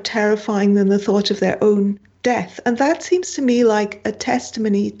and more terrifying than the thought of their own death. And that seems to me like a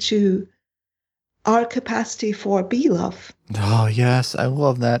testimony to our capacity for be love. Oh, yes. I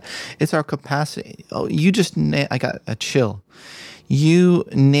love that. It's our capacity. Oh, you just, I got a chill. You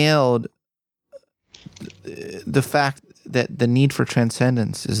nailed the fact that the need for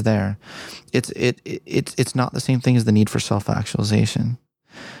transcendence is there. It's not the same thing as the need for self-actualization.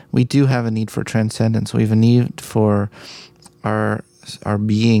 We do have a need for transcendence. We have a need for our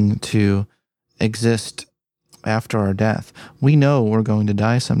being to exist after our death. We know we're going to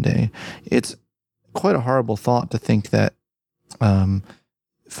die someday. It's quite a horrible thought to think that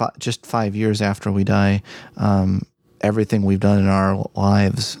just 5 years after we die, everything we've done in our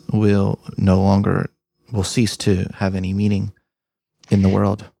lives will cease to have any meaning in the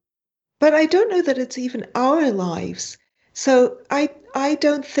world. But I don't know that it's even our lives. So I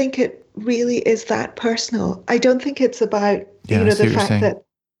don't think it really is that personal. I don't think it's about the fact that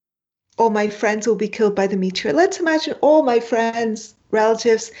all my friends will be killed by the meteor. Let's imagine all my friends,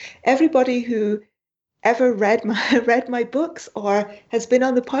 relatives, everybody who ever read my books or has been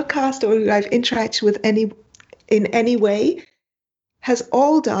on the podcast or who I've interacted with in any way has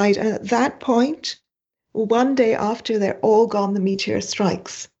all died. And at that point, one day after they're all gone, the meteor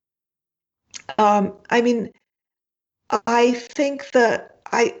strikes. I mean, I think that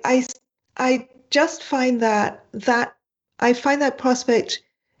I just find that prospect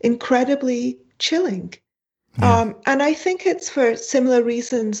incredibly chilling. Yeah. And I think it's for similar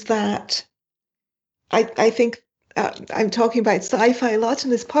reasons that I think I'm talking about sci-fi a lot in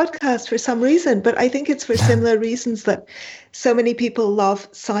this podcast for some reason, but I think it's for similar reasons that so many people love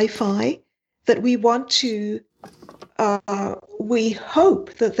sci-fi, that we want to, we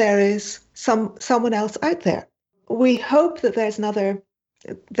hope that there is someone else out there. We hope that there's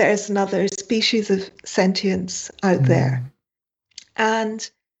another species of sentience out there. And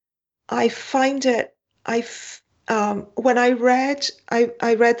I find it, when I read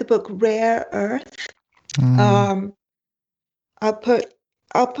the book Rare Earth. I'll put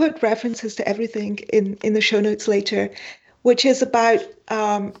references to everything in the show notes later, which is about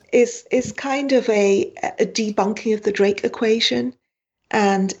is kind of a debunking of the Drake equation,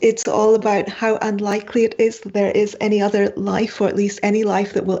 and it's all about how unlikely it is that there is any other life, or at least any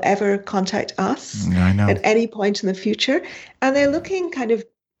life that will ever contact us at any point in the future. And they're looking kind of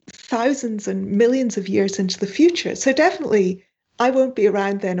thousands and millions of years into the future. So definitely I won't be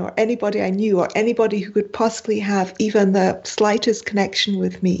around then, or anybody I knew, or anybody who could possibly have even the slightest connection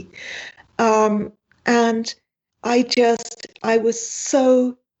with me. And I was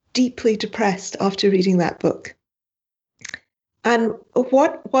so deeply depressed after reading that book. And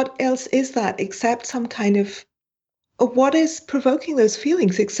what else is that except some kind of, what is provoking those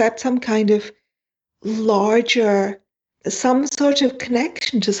feelings except some kind of larger, some sort of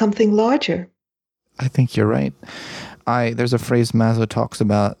connection to something larger? I think you're right. There's a phrase Maslow talks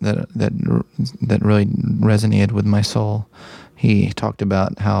about that really resonated with my soul. He talked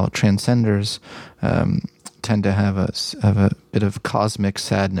about how transcenders tend to have a bit of cosmic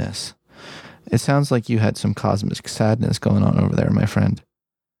sadness. It sounds like you had some cosmic sadness going on over there, my friend.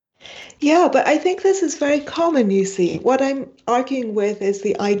 Yeah, but I think this is very common, you see. What I'm arguing with is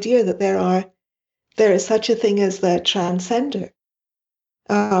the idea that there is such a thing as the transcender.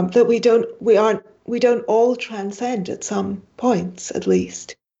 That we don't all transcend at some points, at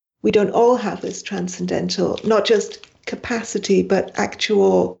least. We don't all have this transcendental, not just capacity, but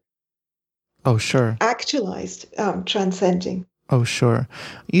actual. Oh, sure. Actualized transcending. Oh, sure.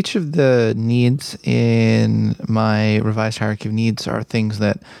 Each of the needs in my revised hierarchy of needs are things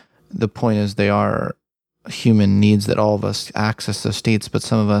that the point is they are human needs that all of us access those states, but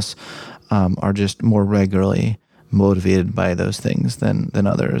some of us are just more regularly motivated by those things than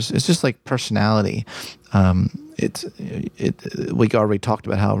others. It's just like personality. We already talked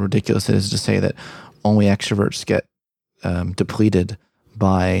about how ridiculous it is to say that only extroverts get depleted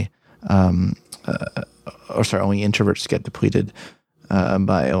by, only introverts get depleted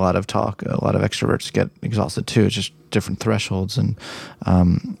by a lot of talk. A lot of extroverts get exhausted too. It's just different thresholds. And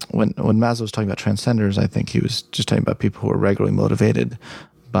when Maslow was talking about transcenders, I think he was just talking about people who are regularly motivated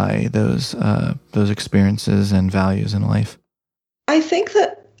by those experiences and values in life. I think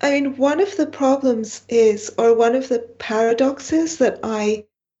that, one of the problems is, or one of the paradoxes that I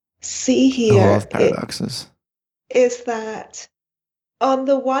see here, I love paradoxes, is that on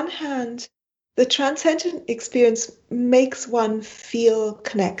the one hand, the transcendent experience makes one feel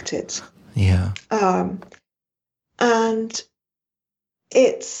connected. Yeah. And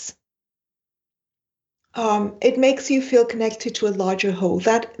it's it makes you feel connected to a larger whole.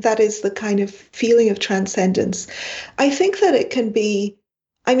 That is the kind of feeling of transcendence. I think that it can be,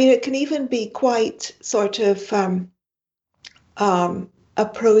 I mean, it can even be quite sort of a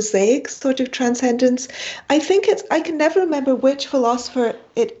prosaic sort of transcendence. I can never remember which philosopher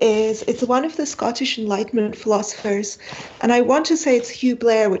it is. It's one of the Scottish Enlightenment philosophers. And I want to say it's Hugh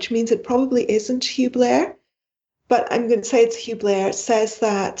Blair, which means it probably isn't Hugh Blair, but I'm going to say it's Hugh Blair, says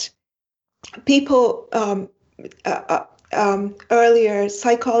that people, earlier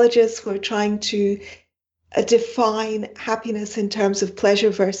psychologists were trying to define happiness in terms of pleasure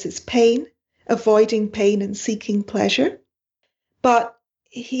versus pain, avoiding pain and seeking pleasure. But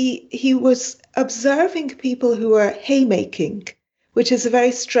he was observing people who were haymaking, which is a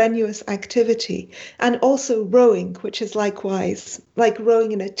very strenuous activity, and also rowing, which is likewise like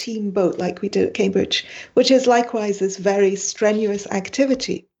rowing in a team boat like we did at Cambridge, which is likewise this very strenuous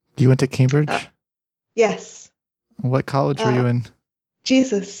activity. You went to Cambridge? Yes. What college were you in?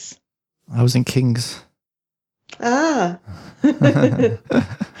 Jesus. I was in King's. Ah. When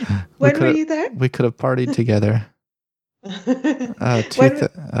were you there? We could have partied together.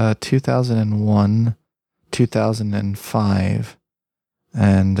 2001, 2005,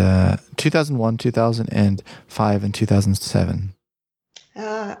 and 2001, 2005, and 2007.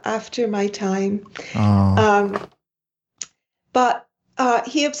 After my time. Oh. But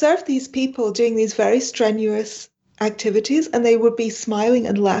he observed these people doing these very strenuous activities, and they would be smiling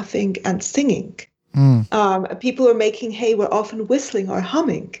and laughing and singing. People who were making hay were often whistling or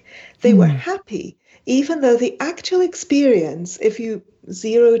humming. They were happy, even though the actual experience, if you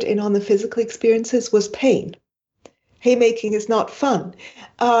zeroed in on the physical experiences, was pain. Haymaking is not fun.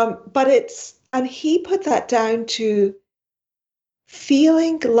 And he put that down to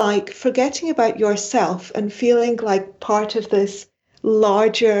feeling like forgetting about yourself and feeling like part of this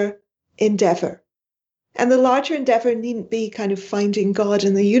larger endeavor. And the larger endeavor needn't be kind of finding God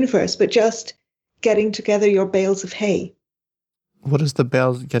in the universe, but just getting together your bales of hay. What is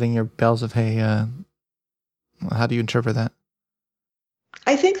getting your bales of hay? How do you interpret that?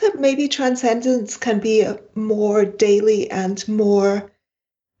 I think that maybe transcendence can be more daily and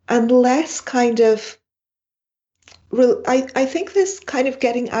less kind of, I think this kind of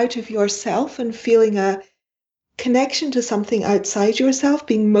getting out of yourself and feeling a connection to something outside yourself,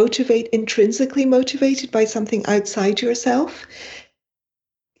 being intrinsically motivated by something outside yourself,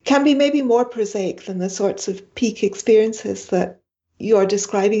 can be maybe more prosaic than the sorts of peak experiences that you're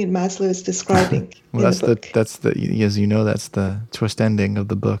describing and Maslow is describing. Well, that's as you know, that's the twist ending of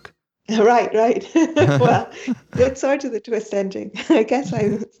the book. Right. Well, it's sort of the twist ending. I guess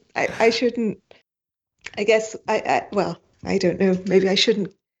I shouldn't. I guess I don't know. Maybe I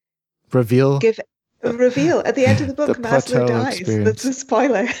shouldn't reveal at the end of the book. Maslow dies. Experience. That's a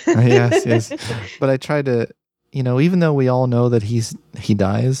spoiler. Yes. But I try to, even though we all know that he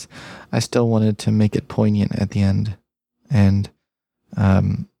dies, I still wanted to make it poignant at the end, and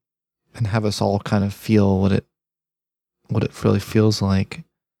have us all kind of feel what it really feels like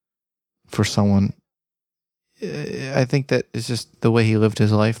for someone. I think that it's just the way he lived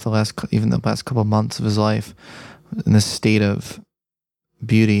his life, the last couple of months of his life, in this state of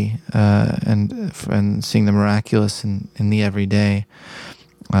beauty, and seeing the miraculous in the everyday,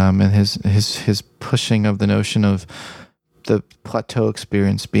 and his pushing of the notion of the plateau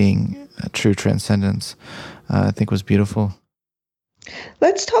experience being a true transcendence, I think was beautiful.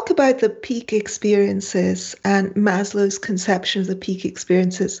 Let's talk about the peak experiences and Maslow's conception of the peak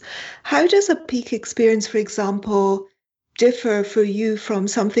experiences. How does a peak experience, for example, differ for you from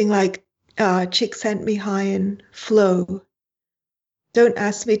something like Csikszentmihalyi flow? Don't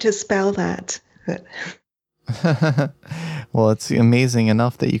ask me to spell that. Well, it's amazing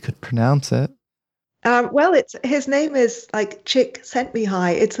enough that you could pronounce it. Well, his name is like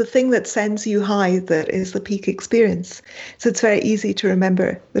Csikszentmihalyi. It's the thing that sends you high that is the peak experience. So it's very easy to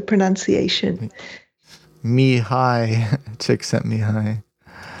remember the pronunciation. Mihai, Csikszentmihalyi.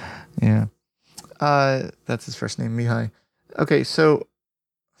 Yeah. That's his first name, Mihai. Okay, so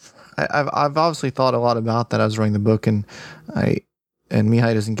I've obviously thought a lot about that. I was writing the book, and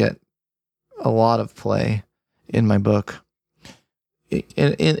Mihai doesn't get a lot of play in my book.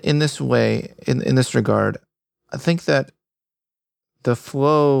 In this way, in this regard, I think that the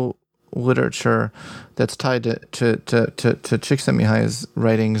flow literature that's tied to Csikszentmihalyi's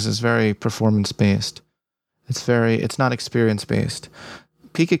writings is very performance based. It's not experience based.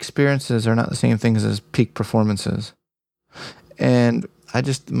 Peak experiences are not the same things as peak performances. And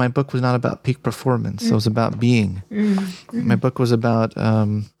my book was not about peak performance. It was about being. My book was about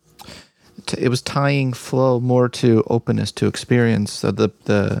it was tying flow more to openness to experience, so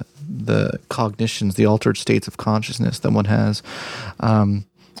the cognitions, the altered states of consciousness that one has,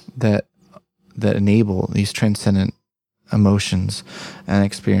 that enable these transcendent emotions and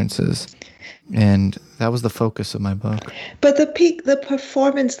experiences. And that was the focus of my book. But the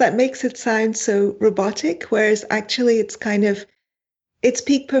performance, that makes it sound so robotic, whereas actually it's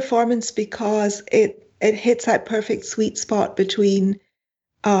peak performance because it hits that perfect sweet spot between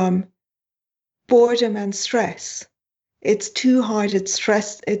boredom and stress. It's too hard,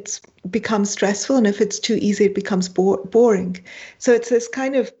 it becomes stressful, and if it's too easy, it becomes boring. So it's this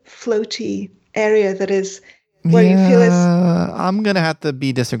kind of floaty area that is where you feel I'm gonna have to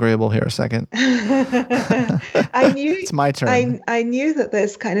be disagreeable here a second. I knew it's my turn. I knew that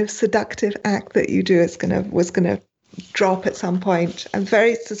this kind of seductive act that you do was gonna drop at some point. I'm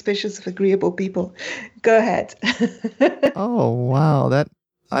very suspicious of agreeable people. Go ahead. Oh wow,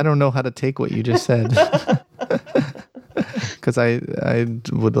 I don't know how to take what you just said. Because I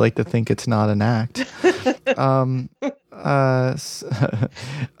would like to think it's not an act.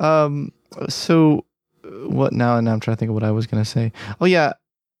 So what now? And I'm trying to think of what I was going to say. Oh yeah.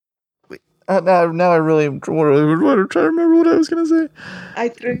 Now I really want to try to remember what I was going to say. I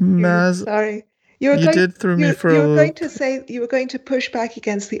threw you. Sorry. You did throw me for a loop. You were going to say, you were going to push back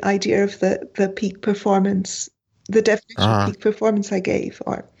against the idea of the peak performance, the definition of peak performance I gave,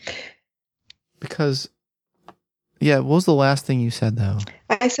 or because. Yeah, what was the last thing you said though?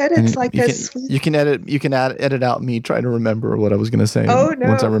 I said it's like sweet. You can edit out me trying to remember what I was going to say. Oh no!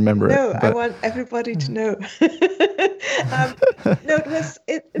 Once I remember it. No, I want everybody to know. No,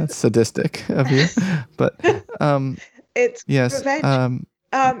 That's sadistic of you, but it's yes. Revenge.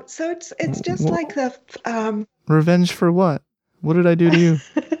 So it's just like the revenge for what? What did I do to you?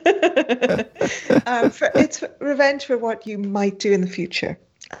 It's revenge for what you might do in the future.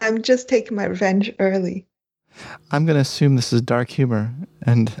 I'm just taking my revenge early. I'm going to assume this is dark humor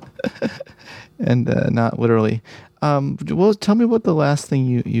and not literally. Well, tell me what the last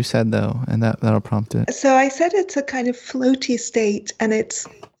thing you said though, and that'll prompt it. So I said it's a kind of floaty state, and it's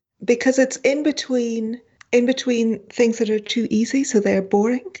because it's in between things that are too easy, so they're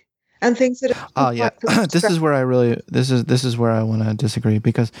boring, and things that are. Oh yeah, this is where I want to disagree,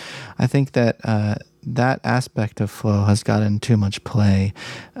 because I think that that aspect of flow has gotten too much play,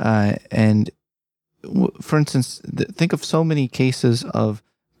 and. For instance, think of so many cases of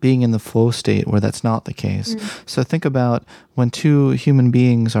being in the flow state where that's not the case. So think about when two human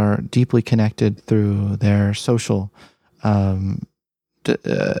beings are deeply connected through their social, that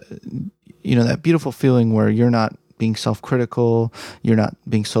beautiful feeling where you're not being self-critical, you're not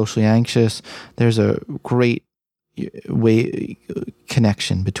being socially anxious. There's a great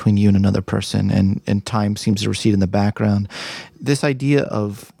connection between you and another person, and time seems to recede in the background. This idea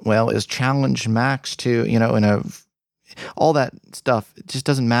of, is challenge max to, all that stuff, it just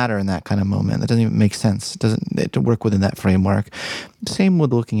doesn't matter in that kind of moment. That doesn't even make sense. It doesn't work within that framework. Same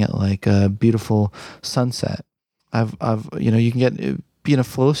with looking at like a beautiful sunset. You can be in a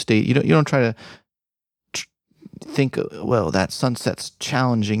flow state. You don't try to think, that sunset's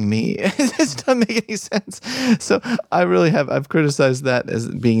challenging me. It doesn't make any sense. So I've criticized that as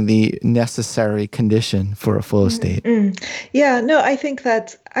being the necessary condition for a flow state. Yeah, no, I think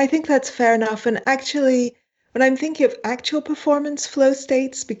that's fair enough. And actually, when I'm thinking of actual performance flow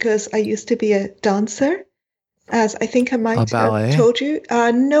states, because I used to be a dancer, as I think I might have told you.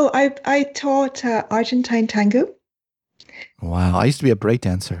 No, I taught Argentine tango. Wow, I used to be a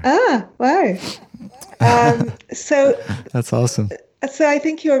breakdancer. Ah, wow. So that's awesome. So I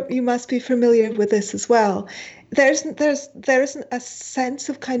think you must be familiar with this as well. There isn't a sense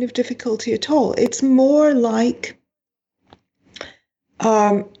of kind of difficulty at all. It's more like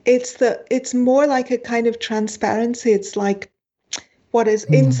it's more like a kind of transparency. It's like what is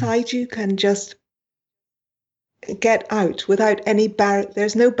inside you can just get out without any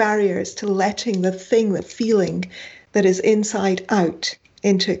there's no barriers to letting the feeling that is inside out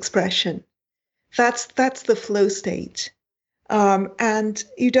into expression. That's the flow state. And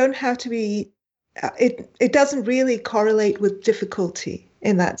you don't have to be, it doesn't really correlate with difficulty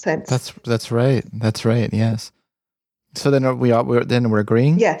in that sense. That's right. That's right. Yes. So then we're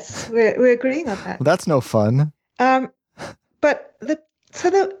agreeing? Yes, we're agreeing on that. Well, that's no fun. But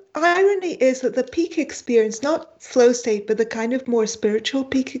the irony is that the peak experience, not flow state, but the kind of more spiritual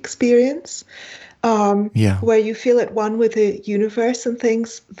peak experience, where you feel at one with the universe and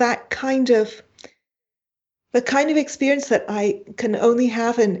things, the kind of experience that I can only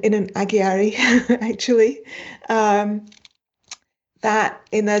have in an agiary, actually, that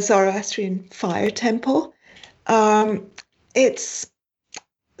in the Zoroastrian fire temple, it's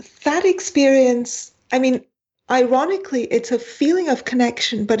that experience, I mean, ironically, it's a feeling of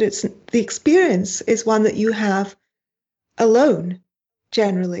connection, but it's the experience is one that you have alone,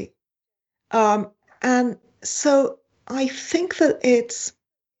 generally. And so I think that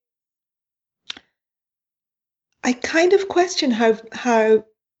I kind of question how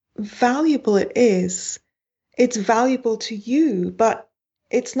valuable it is. It's valuable to you, but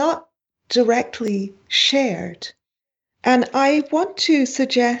it's not directly shared. And I want to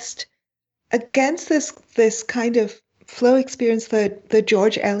suggest against this kind of flow experience, the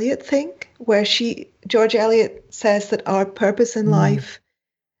George Eliot thing, where George Eliot says that our purpose in life,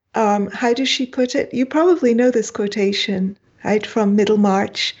 how does she put it? You probably know this quotation, right, from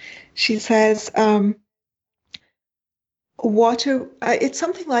Middlemarch. She says, it's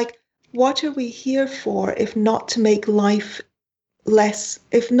something like, what are we here for if not to make life less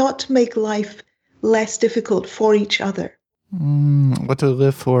difficult for each other? What to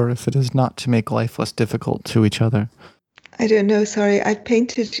live for if it is not to make life less difficult to each other? I don't know. Sorry, I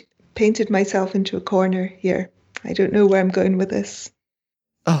painted myself into a corner here. I don't know where I'm going with this.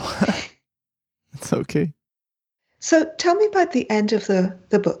 Oh, it's okay. So tell me about the end of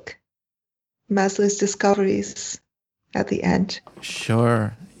the book. Maslow's discoveries at the end.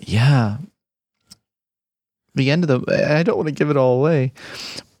 Sure. Yeah. The end of I don't want to give it all away,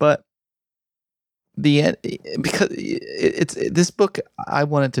 but the end, because it's this book, I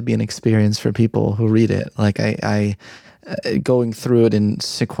want it to be an experience for people who read it. Like I going through it in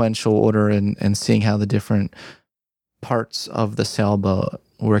sequential order and seeing how the different parts of the sailboat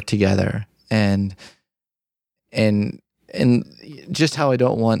work together, and just how I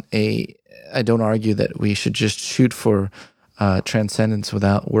don't argue that we should just shoot for transcendence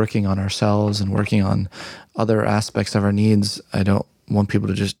without working on ourselves and working on other aspects of our needs. I don't want people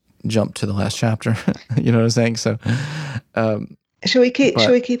to just jump to the last chapter. You know what I'm saying? So, should we keep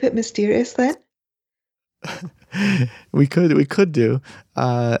it mysterious then? we could do.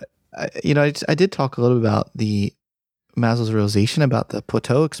 I did talk a little bit about the Maslow's realization about the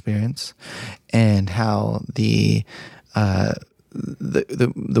plateau experience and how the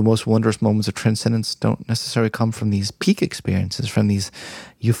most wondrous moments of transcendence don't necessarily come from these peak experiences, from these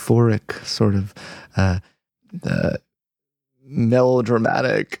euphoric sort of the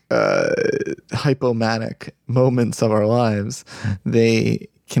melodramatic, hypomanic moments of our lives. They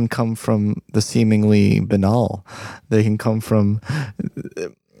can come from the seemingly banal. They can come from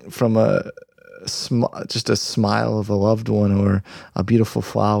just a smile of a loved one, or a beautiful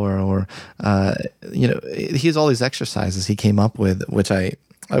flower, or he has all these exercises he came up with, which I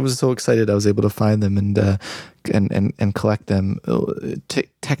was so excited I was able to find them and collect them.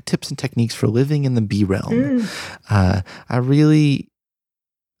 Tips and techniques for living in the B realm. I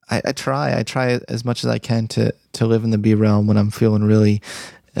try as much as I can to live in the B realm when I'm feeling really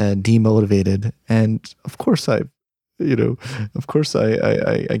demotivated, and of course I get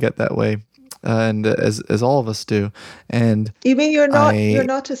that way. And as all of us do. And you mean you're not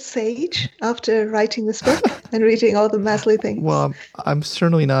a sage after writing this book and reading all the Maslow things? Well, I'm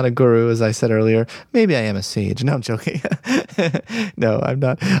certainly not a guru, as I said earlier. Maybe I am a sage. No, I'm joking. No, I'm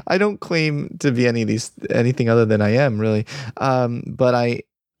not. I don't claim to be anything other than I am, really. But I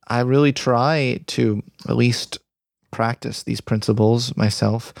really try to at least practice these principles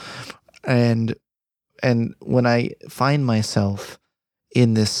myself. And when I find myself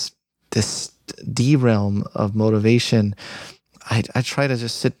in this D realm of motivation, I try to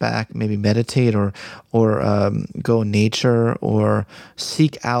just sit back, maybe meditate, or go in nature, or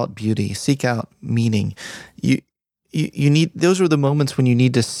seek out beauty, seek out meaning. You need, those are the moments when you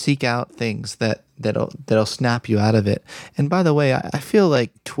need to seek out things that'll snap you out of it. And by the way, I feel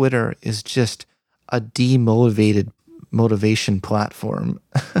like Twitter is just a demotivated motivation platform.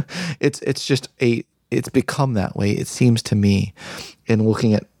 It's become that way, it seems to me, in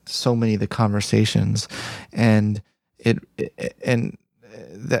looking at so many of the conversations, and that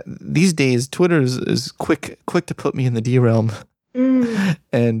these days Twitter is quick to put me in the D realm.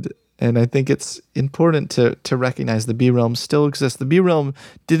 And I think it's important to recognize the B realm still exists. The B realm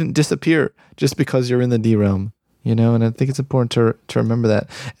didn't disappear just because you're in the D realm, and I think it's important to remember that.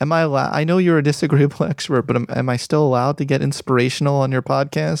 I know you're a disagreeable expert, but am I still allowed to get inspirational on your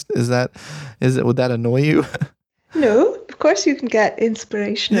podcast? Would that annoy you? No, of course you can get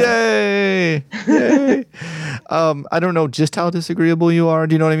inspirational. Yay! I don't know just how disagreeable you are.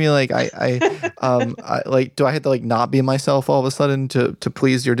 Do you know what I mean? Like do I have to not be myself all of a sudden to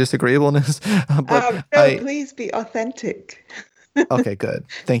please your disagreeableness? Please be authentic. Okay, good.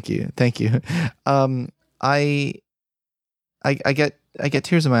 Thank you. I get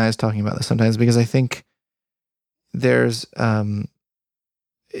tears in my eyes talking about this sometimes, because I think there's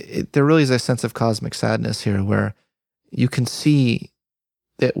there really is a sense of cosmic sadness here, where you can see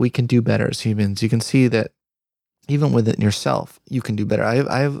that we can do better as humans. You can see that even within yourself, you can do better.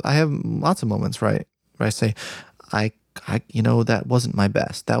 I have lots of moments, right, where I say, I that wasn't my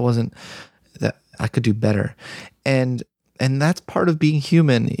best. That I could do better, and that's part of being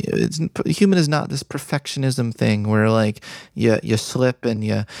human. Human is not this perfectionism thing where like you slip and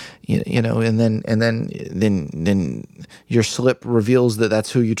you know, and then your slip reveals that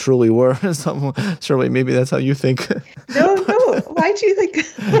that's who you truly were. Surely maybe that's how you think. No. Why do you think?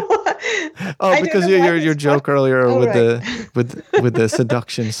 Because your joke earlier with the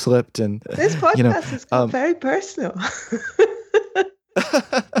seduction slipped, and this podcast has got very personal.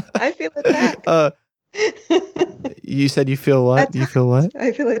 I feel attacked. You said you feel what? Attacked. You feel what?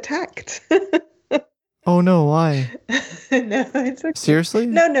 I feel attacked. Oh no! Why? No, it's okay. Seriously?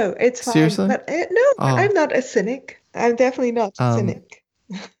 No, it's fine. Seriously? But I'm not a cynic. I'm definitely not a cynic.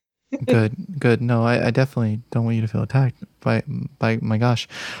 Good. No, I definitely don't want you to feel attacked by my gosh.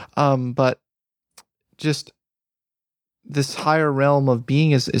 But just this higher realm of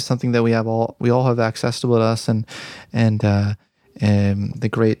being is something that we all have accessible to us, and the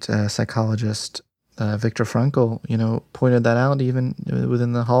great psychologist Viktor Frankl, pointed that out even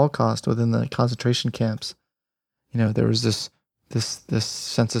within the Holocaust, within the concentration camps. There was this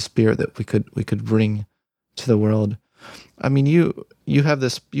sense of spirit that we could bring to the world. I mean, you have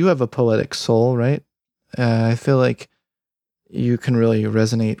a poetic soul, right? I feel like you can really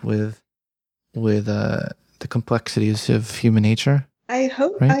resonate with the complexities of human nature. I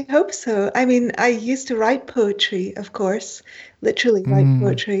hope so. I mean, I used to write poetry, of course, literally write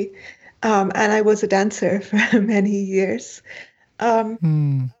poetry. And I was a dancer for many years. I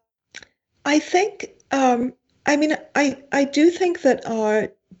think, I do think that our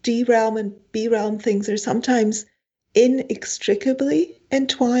D realm and B realm things are sometimes inextricably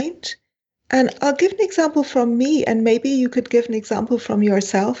entwined. And I'll give an example from me, and maybe you could give an example from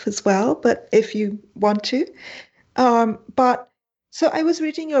yourself as well, but if you want to. So I was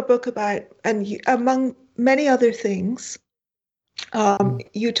reading your book about, and among many other things,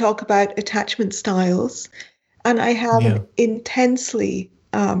 you talk about attachment styles, and I have an intensely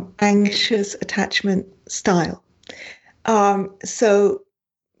anxious attachment style. So,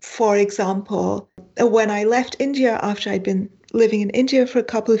 for example, when I left India after I'd been living in India for a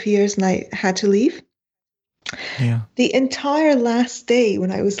couple of years and I had to leave, the entire last day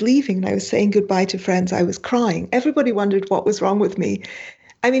when I was leaving and I was saying goodbye to friends, I was crying. Everybody wondered what was wrong with me.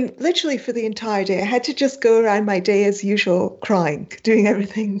 I mean, literally for the entire day, I had to just go around my day as usual, crying, doing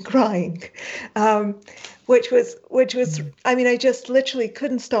everything, crying, which was. I mean, I just literally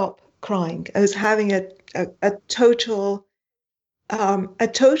couldn't stop crying. I was having a total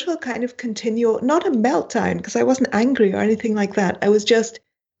kind of continual, not a meltdown, because I wasn't angry or anything like that. I was just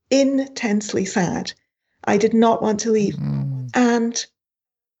intensely sad. I did not want to leave,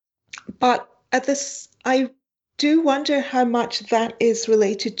 but at this, I do wonder how much that is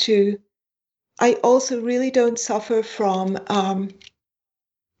related to. I also really don't suffer from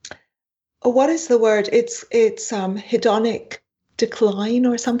what is the word? It's hedonic decline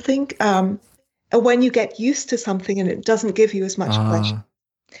or something. When you get used to something and it doesn't give you as much pleasure.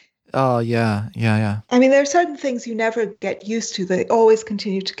 Oh yeah. I mean, there are certain things you never get used to. They always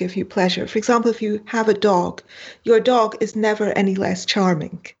continue to give you pleasure. For example, if you have a dog, your dog is never any less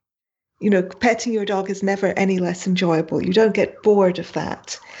charming. Petting your dog is never any less enjoyable. You don't get bored of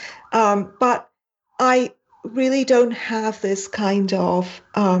that. But I really don't have this kind of,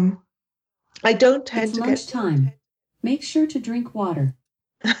 I don't tend to get... It's lunchtime. Make sure to drink water.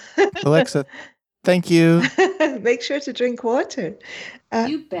 Alexa, thank you. Make sure to drink water.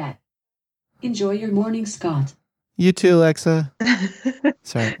 You bet. Enjoy your morning, Scott. You too, Alexa.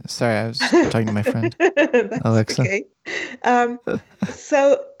 Sorry, I was talking to my friend, Alexa. Okay.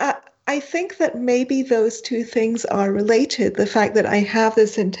 So I think that maybe those two things are related. The fact that I have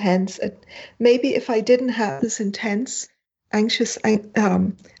this intense, maybe if I didn't have this intense, anxious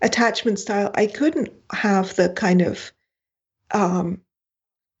attachment style, I couldn't have the kind of that.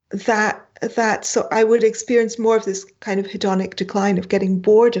 So I would experience more of this kind of hedonic decline of getting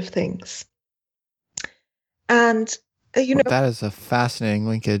bored of things. And that is a fascinating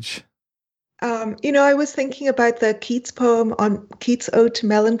linkage. I was thinking about the Keats poem on Keats' Ode to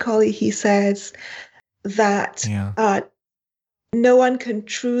Melancholy. He says that no one can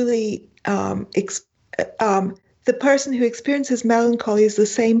truly, the person who experiences melancholy is the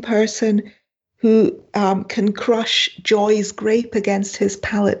same person who can crush joy's grape against his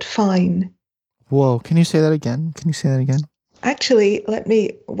palate fine. Whoa, can you say that again? Actually, let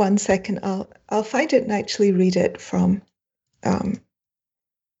me 1 second. I'll find it and actually read it from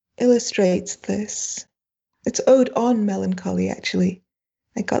illustrates this. It's Ode on Melancholy, actually.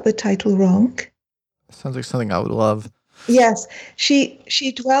 I got the title wrong. Sounds like something I would love. Yes,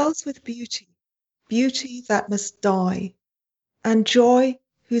 she dwells with beauty, beauty that must die, and joy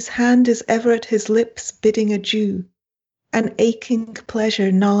whose hand is ever at his lips bidding adieu, an aching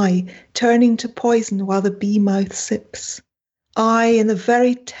pleasure nigh, turning to poison while the bee-mouth sips. Aye, in the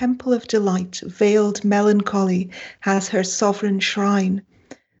very temple of delight, veiled melancholy has her sovereign shrine,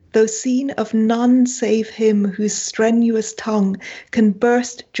 though seen of none save him whose strenuous tongue can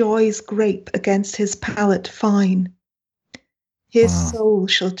burst joy's grape against his palate fine. His soul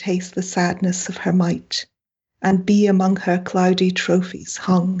shall taste the sadness of her might, and be among her cloudy trophies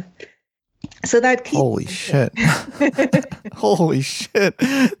hung. So that keeps Holy shit. Holy shit.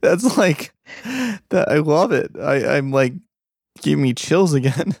 That's like that. I love it. I'm like giving me chills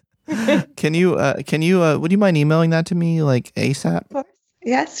again. Can you would you mind emailing that to me like ASAP? Of course.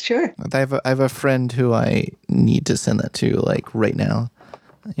 Yes, sure. I have a friend who I need to send that to like right now.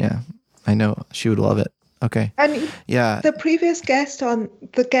 Yeah. I know she would love it. Okay. And yeah. The previous guest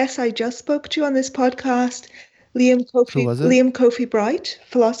I just spoke to on this podcast, Liam Kofi Bright,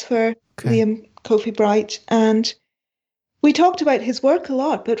 philosopher. Okay. Liam Kofi Bright, and we talked about his work a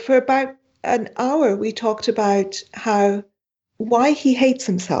lot, but for about an hour we talked about why he hates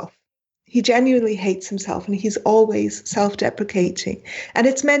himself. He genuinely hates himself, and he's always self-deprecating, and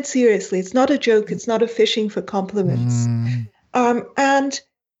it's meant seriously. It's not a joke. It's not a fishing for compliments. And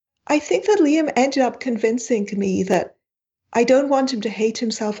I think that Liam ended up convincing me that I don't want him to hate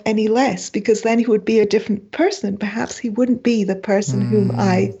himself any less, because then he would be a different person. Perhaps he wouldn't be the person whom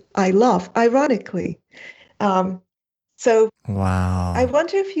I love, ironically. So wow. I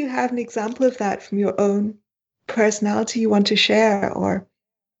wonder if you have an example of that from your own personality you want to share, or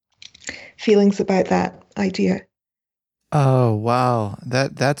feelings about that idea. Oh, wow.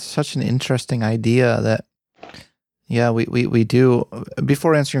 That's such an interesting idea that, yeah, we do.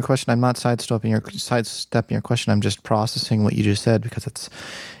 Before answering your question, I'm not sidestepping your question. I'm just processing what you just said, because it's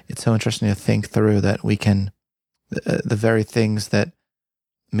so interesting to think through that we can, the very things that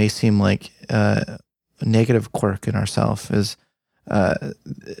may seem like a negative quirk in ourselves is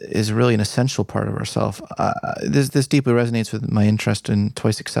really an essential part of ourselves. This deeply resonates with my interest in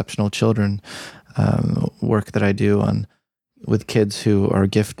Twice Exceptional Children work that I do with kids who are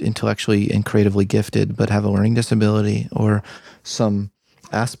intellectually and creatively gifted, but have a learning disability or some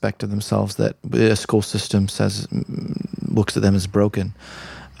aspect of themselves that a school system looks at them as broken.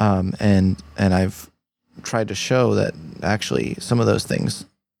 And I've tried to show that actually some of those things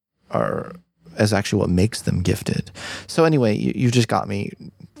is actually what makes them gifted. So anyway, you just got me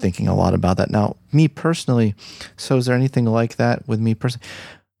thinking a lot about that. Now, me personally, so is there anything like that with me personally?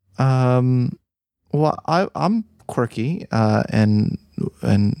 Well, I'm quirky and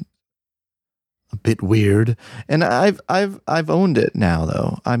a bit weird, and I've owned it now,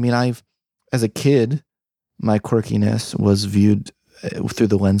 though. I mean, as a kid, my quirkiness was viewed through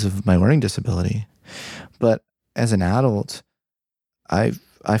the lens of my learning disability, but as an adult, I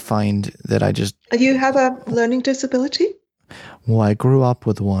find that I just... You have a learning disability? Well, I grew up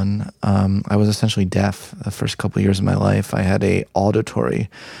with one. I was essentially deaf the first couple of years of my life. I had a auditory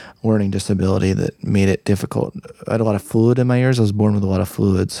learning disability that made it difficult. I had a lot of fluid in my ears. I was born with a lot of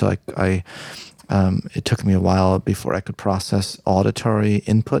fluid, so it took me a while before I could process auditory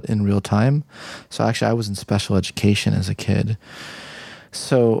input in real time. So actually, I was in special education as a kid.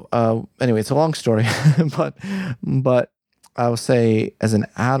 So anyway, it's a long story, but I will say as an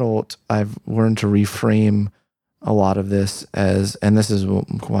adult, I've learned to reframe a lot of this and this is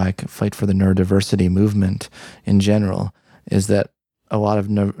why I fight for the neurodiversity movement in general, is that a lot of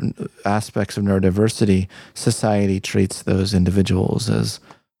aspects of neurodiversity, society treats those individuals as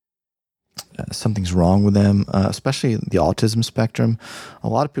something's wrong with them, especially the autism spectrum. A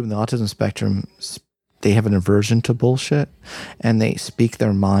lot of people in the autism spectrum, they have an aversion to bullshit, and they speak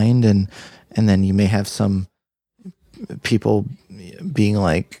their mind, and then you may have some people being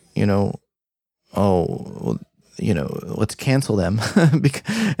like, let's cancel them. And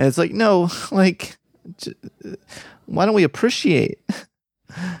it's like, no, like, why don't we appreciate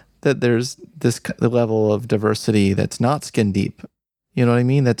that there's the level of diversity that's not skin deep? You know what I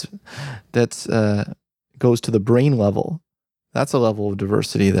mean? That's goes to the brain level. That's a level of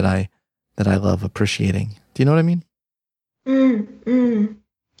diversity that I love appreciating. Do you know what I mean?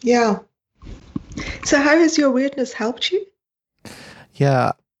 Yeah. So how has your weirdness helped you?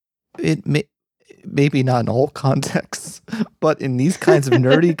 Yeah, maybe not in all contexts, but in these kinds of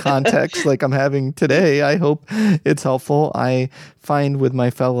nerdy contexts like I'm having today, I hope it's helpful. I find with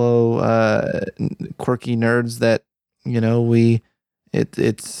my fellow quirky nerds that,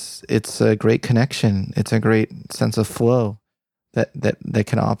 it's a great connection. It's a great sense of flow that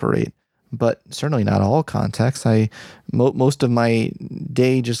can operate. But certainly not all contexts. Most of my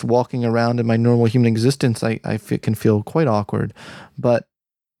day just walking around in my normal human existence, I can feel quite awkward. But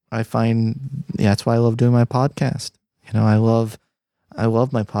I find, that's why I love doing my podcast. I love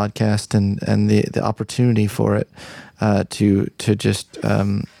my podcast and the opportunity for it to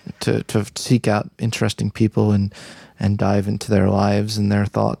seek out interesting people and dive into their lives and their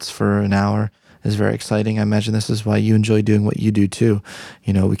thoughts for an hour is very exciting. I imagine this is why you enjoy doing what you do too.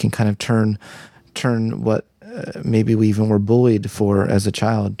 We can kind of turn what maybe we even were bullied for as a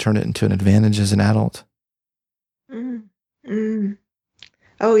child, turn it into an advantage as an adult. Mm. Mm.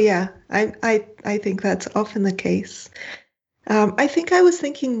 Oh yeah, I think that's often the case. I think I was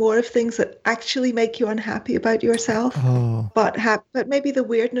thinking more of things that actually make you unhappy about yourself, but maybe the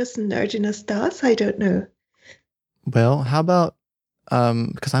weirdness and nerdiness does. I don't know. Well, how about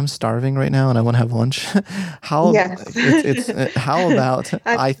because I'm starving right now and I want to have lunch. How about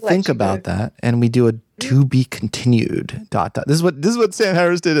I think about that and we do a to be continued ... This is what Sam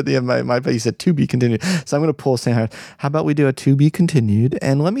Harris did at the end of my he said to be continued. So I'm going to pull Sam Harris. How about we do a to be continued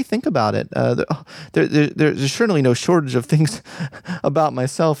and let me think about it. There's certainly no shortage of things about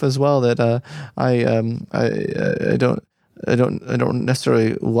myself as well that I don't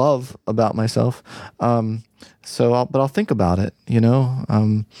necessarily love about myself. But I'll think about it.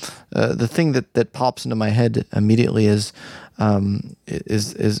 The thing that pops into my head immediately is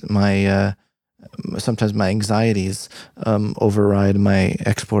my sometimes my anxieties override my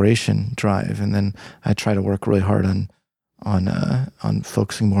exploration drive, and then I try to work really hard on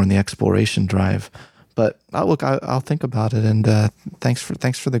focusing more on the exploration drive. But I'll think about it. And thanks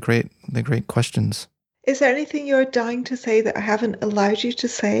for the great questions. Is there anything you're dying to say that I haven't allowed you to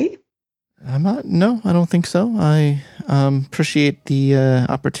say? No, I don't think so. I appreciate the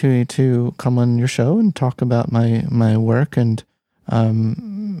opportunity to come on your show and talk about my work, and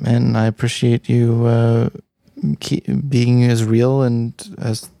I appreciate you being as real and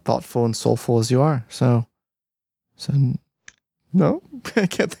as thoughtful and soulful as you are. So no, I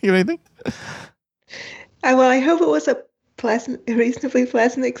can't think of anything. Well, I hope it was a reasonably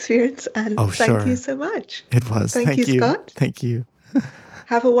pleasant experience, and thank you so much. It was. Thank you, Scott. Thank you.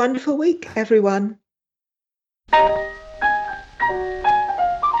 Have a wonderful week, everyone.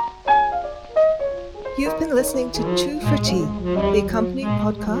 You've been listening to Two for Tea, the accompanying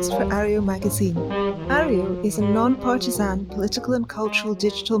podcast for Areo magazine. Areo is a non-partisan political and cultural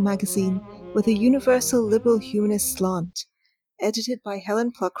digital magazine with a universal liberal humanist slant, edited by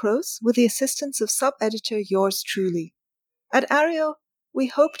Helen Pluckrose with the assistance of sub-editor yours truly. At Areo, we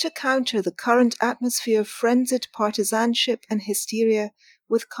hope to counter the current atmosphere of frenzied partisanship and hysteria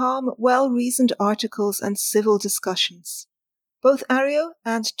with calm, well-reasoned articles and civil discussions. Both Areo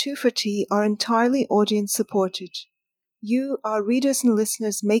and Two for Tea are entirely audience-supported. You, our readers and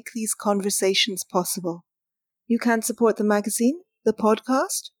listeners, make these conversations possible. You can support the magazine, the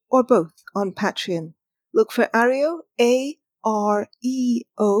podcast, or both on Patreon. Look for Areo,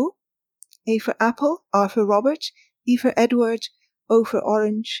 A-R-E-O, A for Apple, R for Robert, E for Edward, O for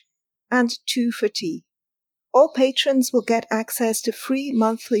Orange, and Two for Tea. All patrons will get access to free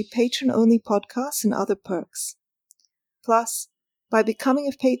monthly patron-only podcasts and other perks. Plus, by becoming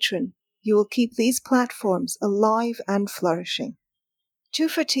a patron, you will keep these platforms alive and flourishing. Two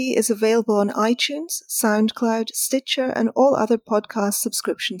for Tea is available on iTunes, SoundCloud, Stitcher, and all other podcast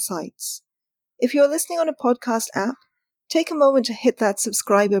subscription sites. If you're listening on a podcast app, take a moment to hit that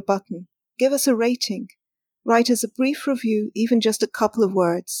subscriber button. Give us a rating. Write us a brief review, even just a couple of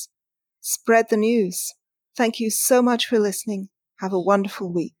words. Spread the news. Thank you so much for listening. Have a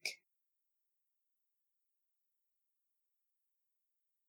wonderful week.